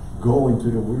know, go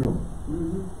into the world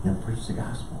and preach the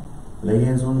gospel. Lay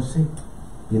hands on the sick.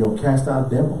 You know, cast out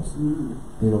devils. You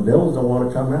know, devils don't want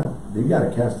to come out. You got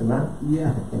to cast them out.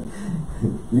 Yeah.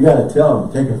 You got to tell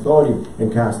them, take authority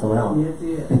and cast them out. Yes,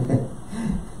 yes.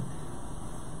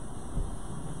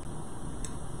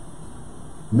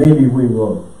 Maybe we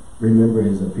will remember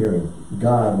his appearing.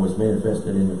 God was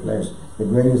manifested in the flesh. The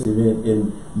greatest event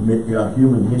in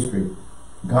human history.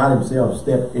 God himself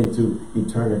stepped into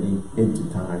eternity, into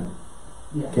time.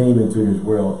 Came into this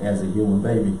world as a human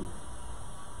baby.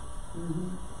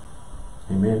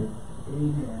 Amen.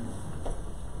 Amen.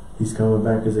 He's coming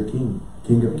back as a king.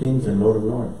 King of kings and Lord of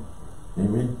lords.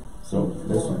 Amen. So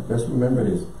let's remember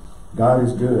this. God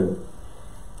is good.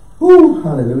 Woo!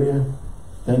 Hallelujah.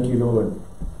 Thank you, Lord.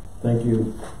 Thank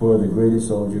you for the greatest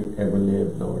soldier ever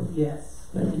lived, Lord. Yes.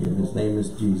 Thank you. His name is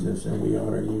Jesus, and we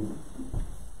honor you.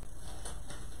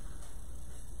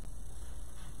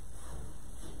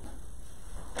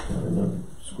 Got another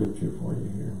scripture for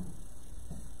you here.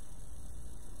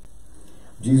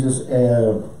 Jesus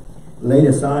laid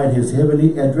aside his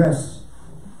heavenly address.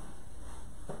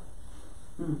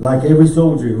 Like every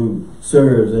soldier who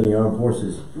serves in the armed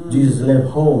forces, Jesus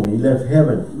left home, he left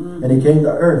heaven, and he came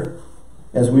to earth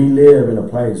as we live in a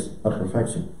place of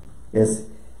perfection. As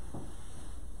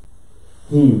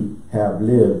he have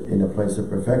lived in a place of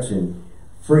perfection,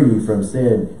 free from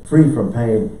sin, free from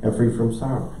pain, and free from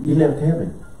sorrow. He left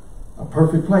heaven, a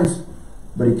perfect place,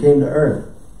 but he came to earth.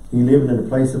 He lived in a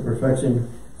place of perfection,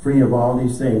 free of all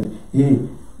these things. He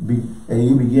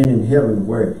began in heaven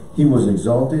where he was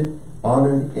exalted,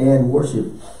 honored, and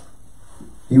worshipped.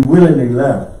 He willingly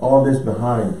left all this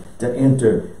behind to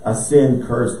enter a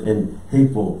sin-cursed and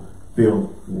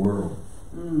hateful-filled world.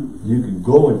 You can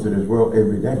go into this world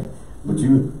every day, but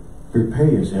you prepare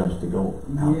yourselves to go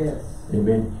out. Yes.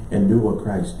 Amen. And do what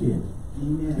Christ did.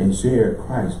 Amen. And share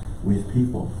Christ with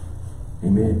people.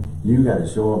 Amen. You got to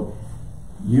show them.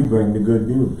 You bring the good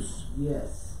news.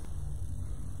 Yes.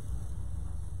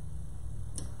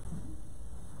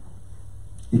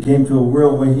 He came to a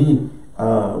world where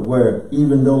where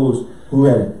even those who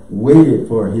had waited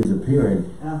for his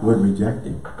appearing would reject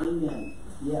him. Amen.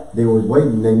 Yeah. They was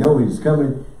waiting. They know he was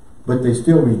coming, but they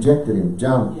still rejected him.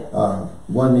 John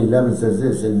 1:11 says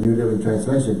this in New Living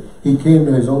Translation. He came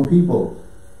to his own people,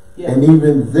 and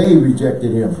even they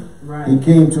rejected him. Right. He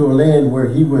came to a land where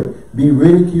he would be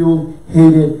ridiculed,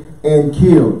 hated, and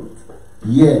killed.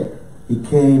 Yet he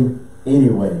came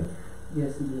anyway.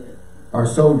 Yes, he did. Our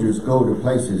soldiers go to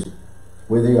places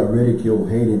where they are ridiculed,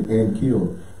 hated, and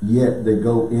killed. Yet they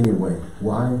go anyway.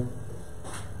 Why?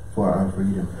 For our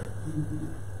freedom.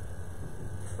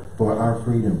 For our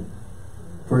freedom.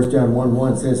 1 John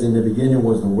 1:1 says, in the beginning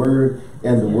was the Word,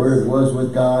 and the Word was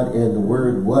with God, and the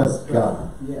Word was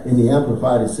God. Yes. In the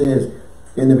Amplified it says,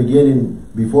 in the beginning,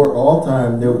 before all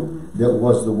time, there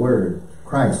was the Word,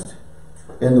 Christ.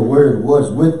 And the Word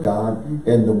was with God,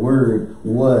 and the Word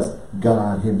was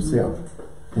God himself.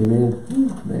 Amen.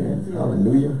 Amen.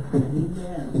 Hallelujah.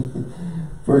 Amen.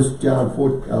 1 John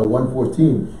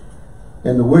 1:14.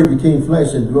 And the Word became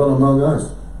flesh and dwelt among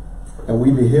us, and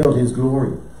we beheld his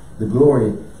glory, the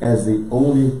glory as the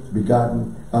only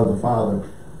begotten of the Father,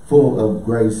 full of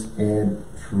grace and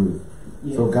truth.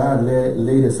 Yes. So God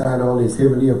laid aside all his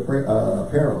heavenly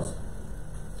apparels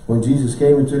When Jesus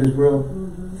came into this world,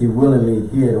 he willingly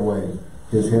hid away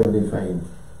his heavenly fame.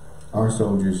 Our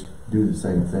soldiers do the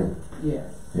same thing.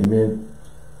 Yes. Amen.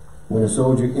 When a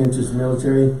soldier enters the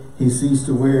military, he ceases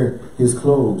to wear his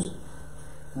clothes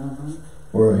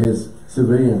or his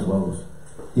civilian clothes.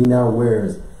 He now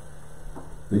wears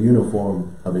the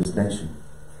uniform of his nation.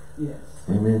 Yes.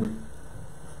 Amen.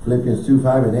 Philippians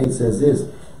 2:5-8 says this: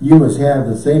 you must have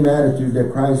the same attitude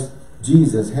that Christ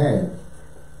Jesus had.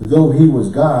 Though he was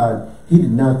God, he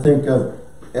did not think of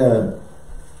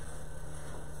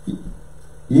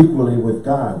equally with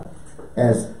God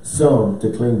as some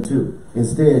to cling to.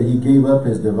 Instead, he gave up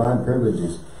his divine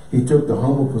privileges. He took the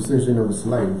humble position of a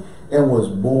slave and was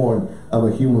born of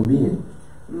a human being.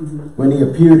 When he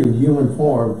appeared in human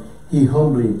form, he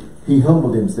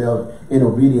humbled himself in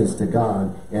obedience to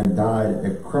God and died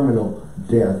a criminal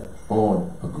death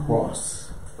on a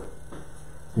cross.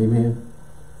 Amen.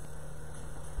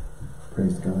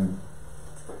 Praise God.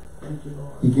 Thank you,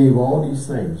 Lord. He gave all these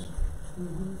things.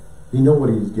 He knew what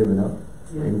he was giving up.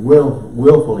 And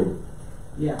willfully.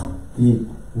 Yeah. He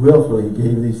willfully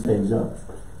gave these things up.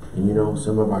 And you know,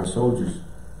 some of our soldiers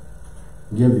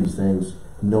give these things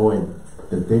knowing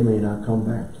that they may not come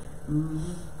back.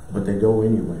 But they go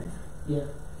anyway. Yeah.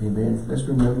 Amen. Let's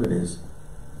remember this.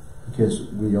 Because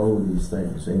we owe these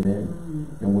things. Amen.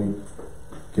 And we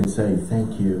can say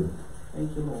thank you.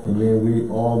 Thank you, Lord. Amen. We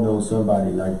all know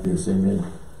somebody like this. Amen.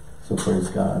 So praise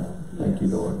God. Thank you,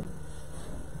 Lord.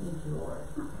 Thank you, Lord.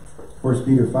 1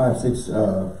 Peter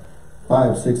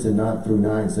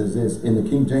 5:6-9 says this. In the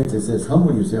King James it says,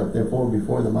 humble yourself therefore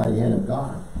before the mighty hand of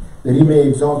God, that he may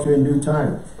exalt you in due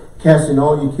time, casting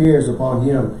all your cares upon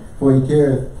him, for he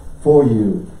careth for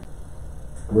you.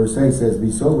 Verse 8 says,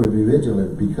 be sober, be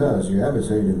vigilant, because your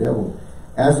adversary the devil,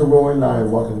 as a roaring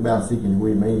lion, walketh about seeking who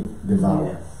he may devour.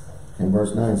 Yes. And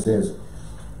verse 9 says,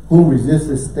 whom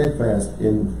resisteth steadfast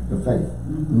in the faith,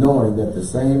 knowing that the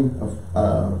same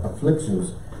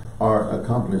afflictions are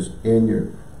accomplished in your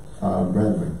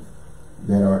brethren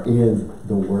that are in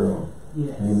the world.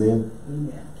 Yes. Amen.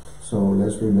 Amen. So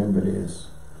let's remember this.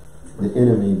 The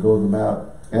enemy goes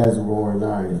about as a roaring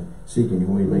lion, seeking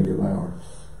who he may devour.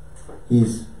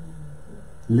 He's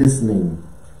listening.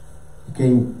 He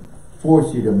can't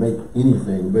force you to make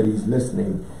anything, but he's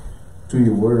listening to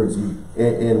your words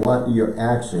and what your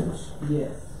actions.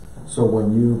 Yes. So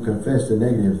when you confess the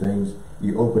negative things,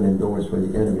 you're opening doors for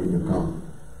the enemy to come.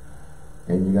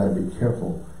 And you got to be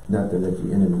careful not to let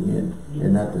the enemy in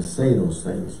and not to say those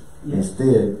things. Yes.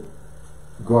 Instead,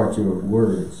 guard your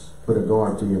words. Put a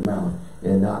guard to your mouth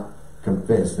and not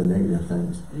confess the negative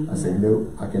things. I say,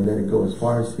 no, I can let it go as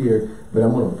far as here, but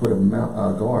I'm going to put a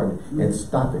guard and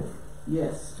stop it.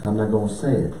 Yes. I'm not going to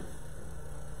say it.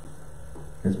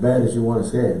 As bad as you want to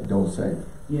say it, don't say it.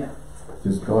 Yeah.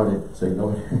 Just guard it. Say,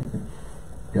 Lord,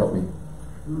 help me.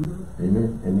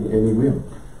 Amen. And he will.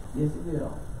 Yes, he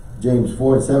will. James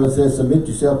 4:7 says, submit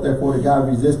yourself therefore to God,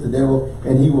 resist the devil,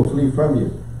 and he will flee from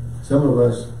you. Some of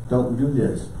us don't do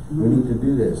this. We need to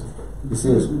do this. It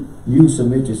says, you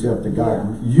submit yourself to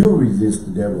God. You resist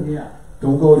the devil. Yeah.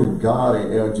 Don't go to God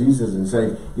or Jesus and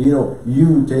say, you know,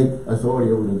 you take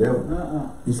authority over the devil.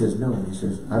 He says, no. He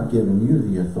says, I've given you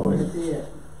the authority. That's it.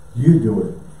 You do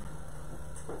it.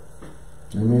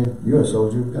 Amen. You're a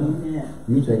soldier of God. Amen.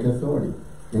 You take authority.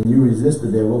 And you resist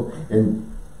the devil. And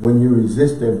when you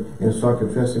resist him and start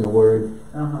confessing the word,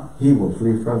 he will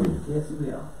flee from you. Yes, he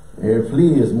will. And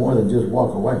flee is more than just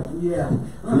walk away. Yeah.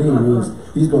 Flee means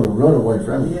he's going to run away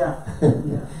from you. Yeah.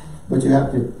 Yeah. But you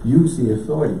have to use the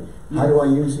authority. How do I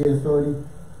use the authority?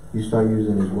 You start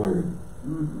using his word.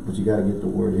 But you got to get the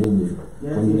word in you.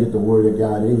 That's when you get the word of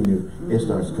God in you, it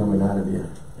starts coming out of you.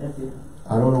 That's it.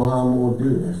 I don't know how I'm going to do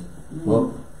this.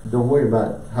 Well, don't worry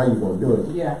about how you're going to do it.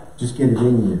 Yeah. Just get it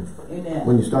in you. Amen.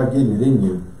 When you start getting it in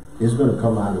you, it's going to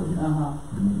come out of you.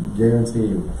 Guarantee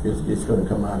you, it's going to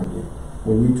come out of you.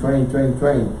 When you train,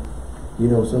 you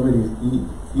know, some of these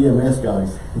EMS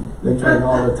guys, they train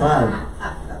all the time.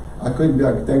 I thank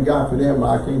God for them,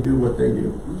 I can't do what they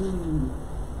do.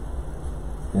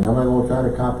 And I'm not going to try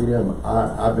to copy them.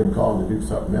 I've been called to do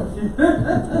something else.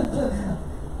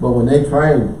 But when they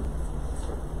train,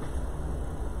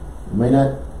 you may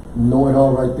not know it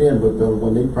all right then, but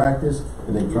when they practice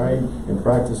and they train and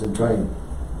practice and train,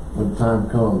 when time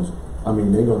comes, I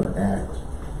mean, they're going to act.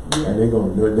 Yeah. And they're going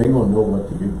to do it. They're going to know what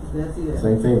to do. That's it.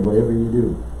 Same thing, whatever you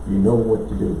do, you know what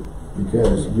to do.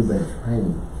 Because you've been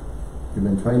trained. You've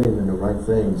been training in the right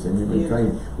things. And you've been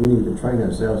trained. We need to train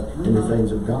ourselves in the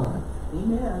things of God.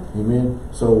 Amen. Amen.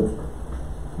 So,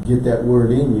 get that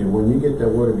word in you. When you get that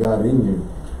word of God in you,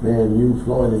 man, you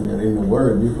flowing in the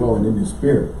word, you flowing in the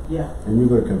spirit. Yeah. And you're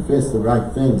going to confess the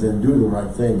right things and do the right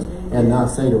things and not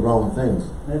say the wrong things.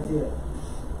 That's it.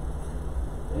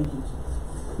 Thank you,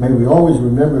 Jesus. May we always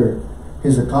remember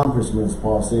his accomplishments.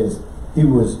 Paul says he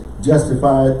was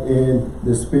justified in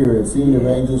the spirit, seen of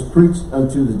angels, preached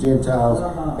unto the Gentiles,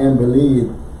 and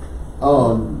believed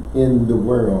on in the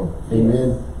world.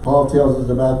 Amen. Paul tells us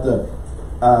about the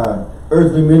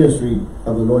earthly ministry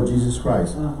of the Lord Jesus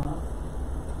Christ.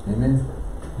 Amen.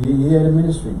 He had a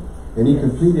ministry, and he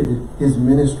completed his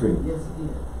ministry. Yes, he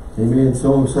did. Amen.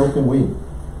 So can we.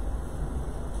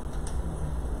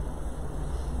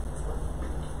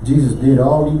 Jesus did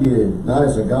all he did, not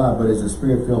as a God, but as a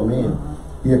spirit-filled man.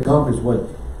 He accomplished what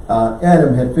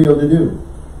Adam had failed to do.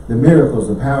 The miracles,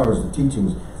 the powers, the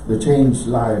teachings, the changed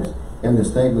lives, and the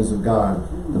statements of God,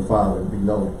 the Father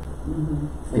below.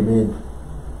 Amen.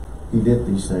 He did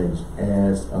these things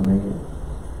as a man.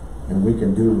 And we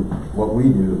can do what we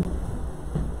do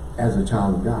as a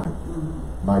child of God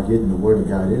by getting the Word of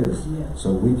God in us,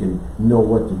 so we can know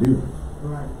what to do.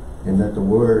 Right. And let the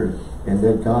Word and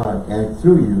let God act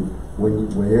through you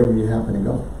wherever you happen to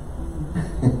go.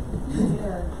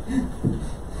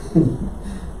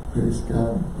 Praise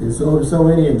God. There's so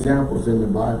many examples in the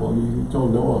Bible. You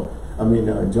told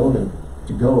Jonah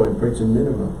to go and preach in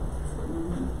Nineveh.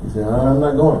 He said, I'm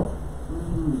not going.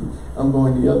 I'm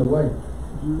going the other way.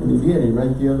 And he did. He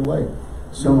went the other way.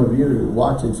 Some of you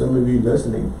watching, some of you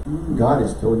listening, God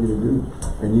has told you to do.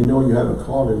 And you know you have a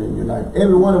calling in your life.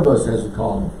 Every one of us has a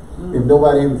calling. If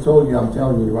nobody even told you, I'm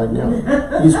telling you right now.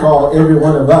 He's called every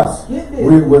one of us.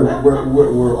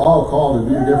 We're all called to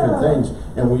do different things,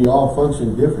 and we all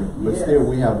function different. But still,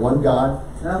 we have one God,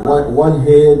 one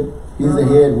head. He's the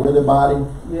head, we're the body,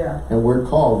 and we're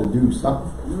called to do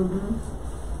something.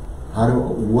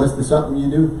 What's the something you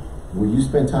do? Well, you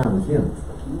spend time with Him,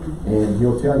 and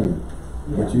He'll tell you.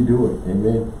 But you do it.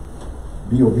 Amen.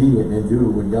 Be obedient and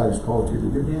do what God has called you to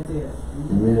do.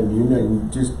 Amen. You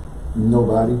just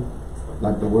nobody,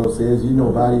 like the world says, you're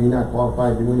nobody, you're not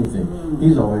qualified to do anything.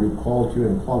 He's already called you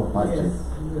and qualified you.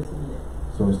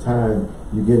 So it's time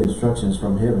you get instructions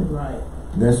from heaven.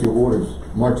 That's your orders,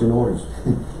 marching orders.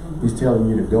 He's telling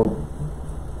you to go.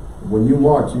 When you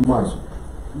march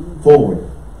forward,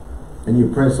 and you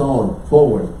press on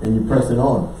forward, and you press it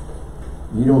on.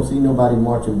 You don't see nobody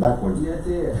marching backwards. You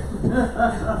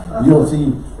don't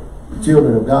see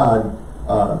children of God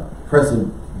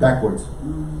pressing backwards.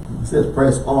 It says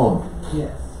press on.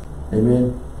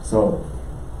 Amen. So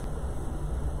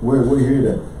we're here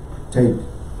to take,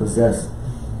 possess.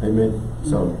 Amen.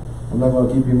 So I'm not going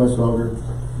to keep you much longer.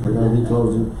 We're going to be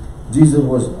closing. Jesus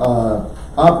was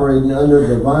operating under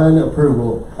divine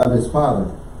approval of his Father.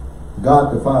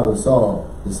 God the Father saw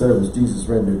the service Jesus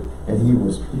rendered, and he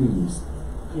was pleased.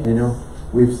 You know,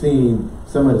 we've seen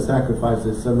some of the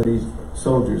sacrifices some of these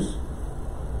soldiers,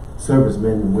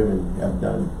 servicemen and women have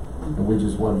done. And we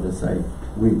just wanted to say,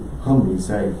 we humbly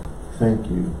say, thank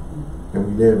you. And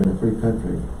we live in a free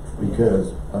country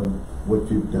because of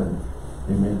what you've done.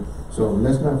 Amen. So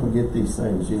let's not forget these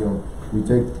things. You know, we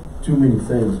take too many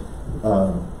things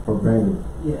for granted.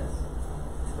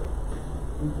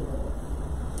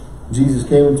 Jesus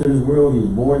came into this world. He was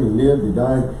born, he lived, he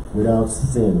died without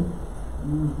sin.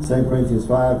 2 Corinthians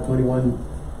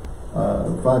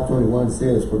 5:21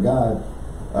 says, For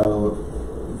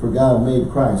God made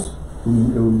Christ,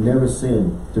 who never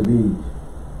sinned, to be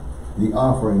the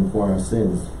offering for our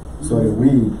sins, so that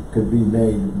we could be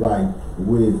made right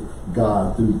with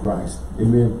God through Christ.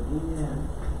 Amen.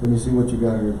 Let me see what you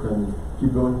got here, Craig.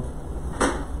 Keep going.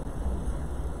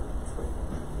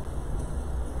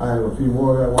 I have a few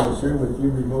more I want to share with you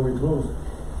before we close.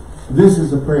 This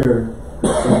is a prayer.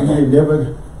 If you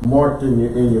never marked in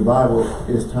your Bible,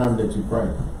 it's time that you pray,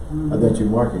 or that you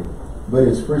mark it. But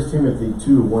it's 1 Timothy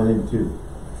 2:1-2.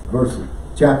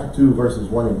 Chapter 2, verses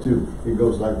 1 and 2. It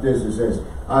goes like this. It says,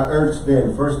 I urge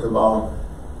then, first of all,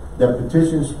 that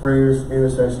petitions, prayers,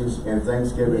 intercessions, and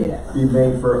thanksgiving be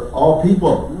made for all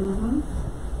people.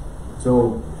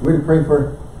 So we're to pray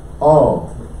for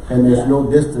all. And there's no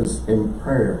distance in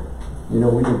prayer. You know,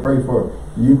 we can pray for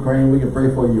Ukraine, we can pray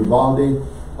for Uvalde,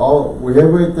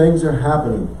 wherever things are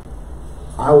happening.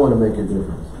 I want to make a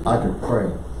difference. I can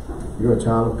pray. You're a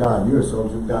child of God. You're a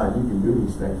soldier of God. You can do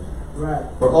these things.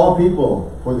 For all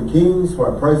people, for the kings, for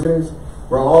our presidents,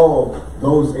 for all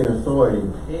those in authority,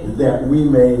 that we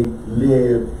may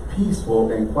live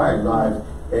peaceful and quiet lives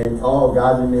in all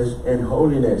godliness and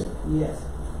holiness.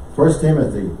 1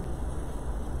 Timothy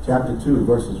chapter 2,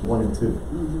 verses 1 and 2.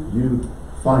 You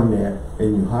find that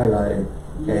and you highlight it,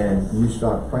 and you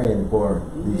start praying for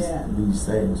these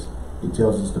things. He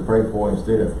tells us to pray for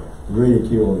instead of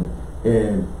ridiculing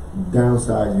and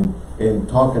downsizing and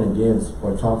talking against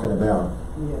or talking about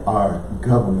our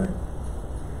government.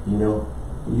 You know,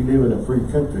 you live in a free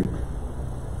country.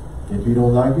 If you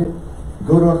don't like it,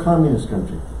 go to a communist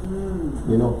country.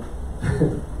 You know,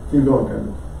 keep going,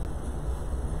 Colonel.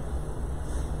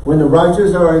 When the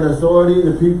righteous are in authority,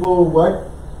 the people what?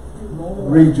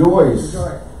 Rejoice.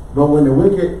 But when the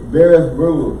wicked beareth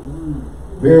rule,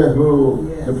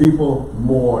 the people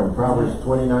mourn. Proverbs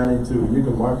 29:2. You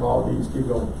can mark all these. Keep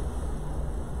going.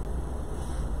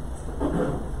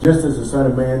 Just as the Son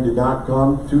of Man did not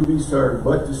come to be served,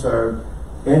 but to serve,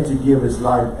 and to give his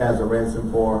life as a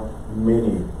ransom for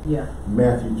many.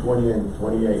 Matthew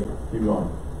 20:28. Keep going.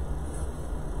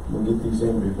 We'll get these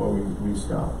in before we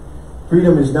stop.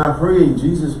 Freedom is not free.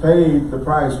 Jesus paid the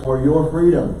price for your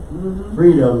freedom.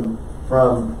 Freedom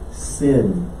from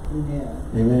sin.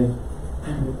 Amen.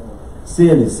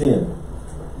 Sin is sin.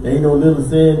 There ain't no little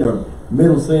sin or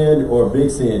middle sin or big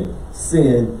sin.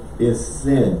 Sin is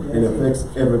sin. It affects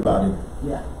everybody.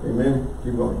 Amen.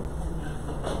 Keep going.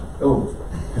 Oh,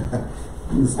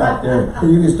 you can stop there.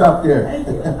 You can stop there. Thank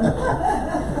you.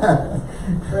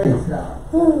 Praise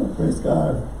God. Praise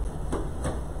God.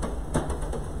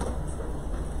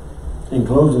 In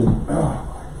closing,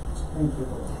 Thank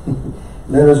you.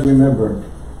 let us remember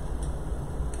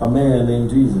a man named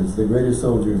Jesus, the greatest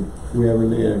soldier who ever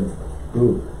lived,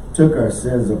 who took our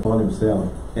sins upon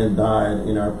himself and died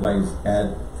in our place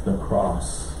at the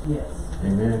cross.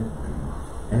 Amen.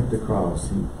 At the cross.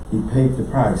 He paid the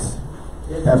price.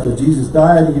 After Jesus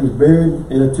died, he was buried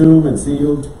in a tomb and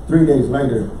sealed. 3 days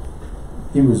later,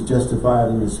 he was justified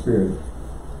in his spirit.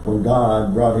 When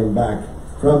God brought him back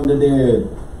from the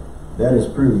dead, that is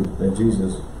proof that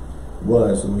Jesus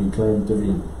was who he claimed to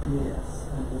be.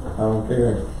 I don't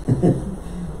care.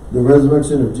 The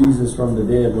resurrection of Jesus from the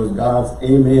dead was God's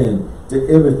amen to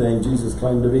everything Jesus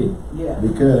claimed to be.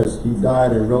 Because he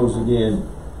died and rose again,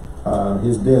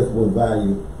 his death was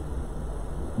valued.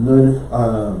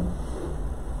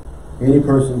 Any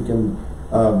person can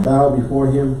bow before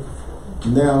him.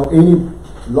 Now any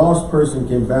lost person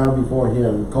can bow before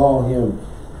him, call him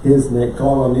his name,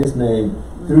 call on his name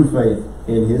through faith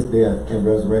in his death and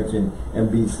resurrection,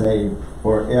 and be saved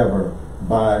forever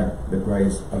by the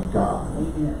grace of God.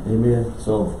 Amen.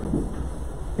 So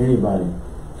anybody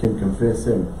can confess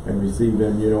him and receive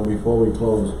him. You know, before we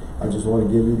close, I just want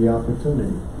to give you the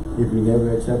opportunity. If you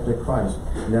never accepted Christ,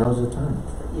 now's the time.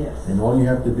 And all you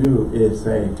have to do is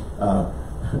say,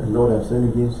 Lord, I've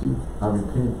sinned against you. I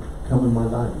repent. Come in my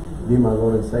life. Be my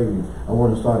Lord and Savior. I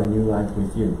want to start a new life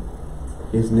with you.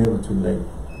 It's never too late.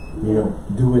 You know,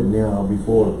 do it now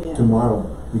before tomorrow,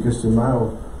 because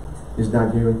tomorrow is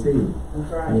not guaranteed.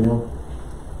 That's right. You know?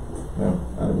 Well,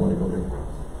 I don't want to go there.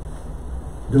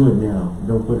 Do it now.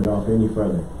 Don't put it off any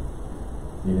further.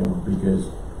 You know,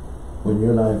 because when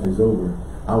your life is over,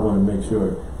 I want to make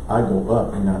sure I go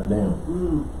up and not down.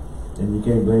 And you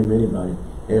can't blame anybody.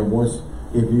 And once,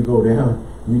 if you go down,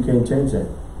 you can't change that.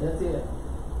 That's it.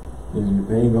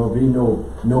 There ain't gonna be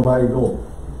nobody go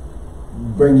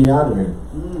bring you out of there.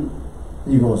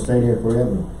 You're gonna stay there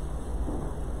forever.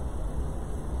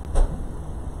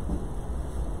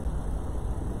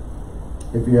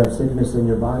 If you have sickness in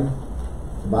your body,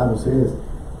 the Bible says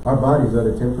our bodies are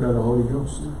the temple of the Holy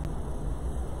Ghost.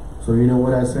 So you know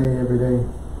what I say every day?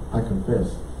 I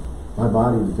confess. My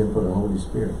body is the temple of the Holy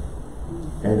Spirit.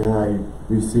 And I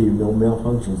receive no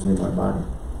malfunctions in my body.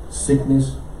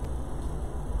 Sickness,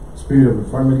 spirit of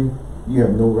infirmity, you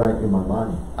have no right in my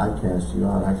body. I cast you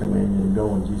out. I command you to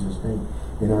go in Jesus' name.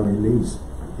 And I release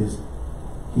his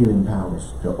healing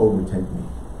powers to overtake me.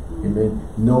 Amen.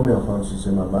 No malfunctions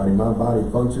in my body. My body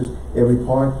functions, every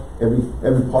part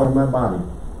of my body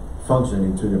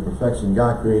functioning to the perfection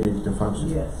God created it to function.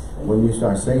 When you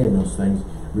start saying those things,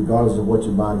 regardless of what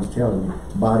your body's telling you,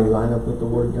 body line up with the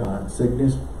word of God.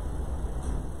 Sickness,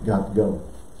 got to go.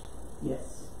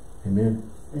 Amen.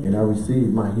 And I receive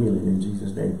my healing in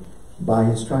Jesus' name. By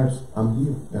his stripes, I'm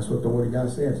healed. That's what the word of God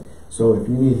says. So if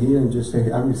you need healing, just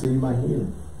say, I receive my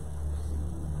healing.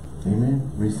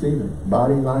 Amen. Receive it.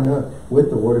 Body line up with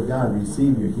the word of God.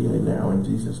 Receive your healing now in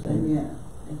Jesus' name.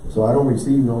 So I don't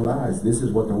receive no lies. This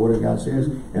is what the word of God says,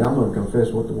 and I'm going to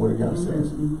confess what the word of God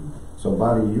says. So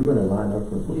body, you're going to line up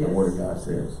with what the word of God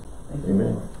says.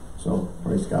 Amen. So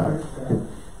praise God.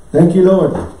 Thank you,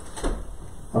 Lord.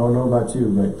 I don't know about you,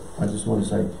 but I just want to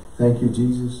say thank you,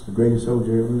 Jesus, the greatest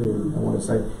soldier ever lived. I want to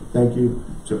say thank you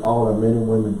to all our men and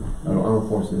women of our armed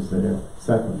forces that have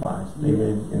sacrificed,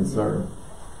 amen, and served.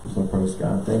 So praise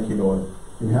God. Thank you, Lord.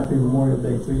 And happy Memorial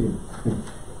Day to you.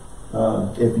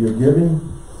 If you're giving,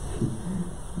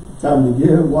 time to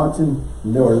give, watching,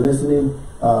 or listening,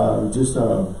 just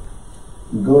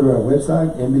go to our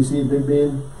website,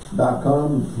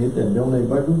 NBCBigBend.com, hit that donate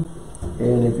button.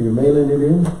 And if you're mailing it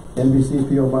in, NBC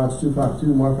PO Box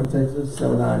 252, Marfa, Texas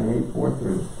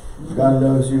 79843. God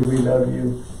loves you, we love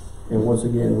you, and once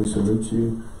again we salute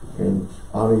you and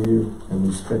honor you and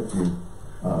respect you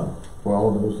for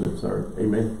all those that serve.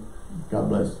 Amen. God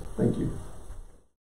bless. Thank you.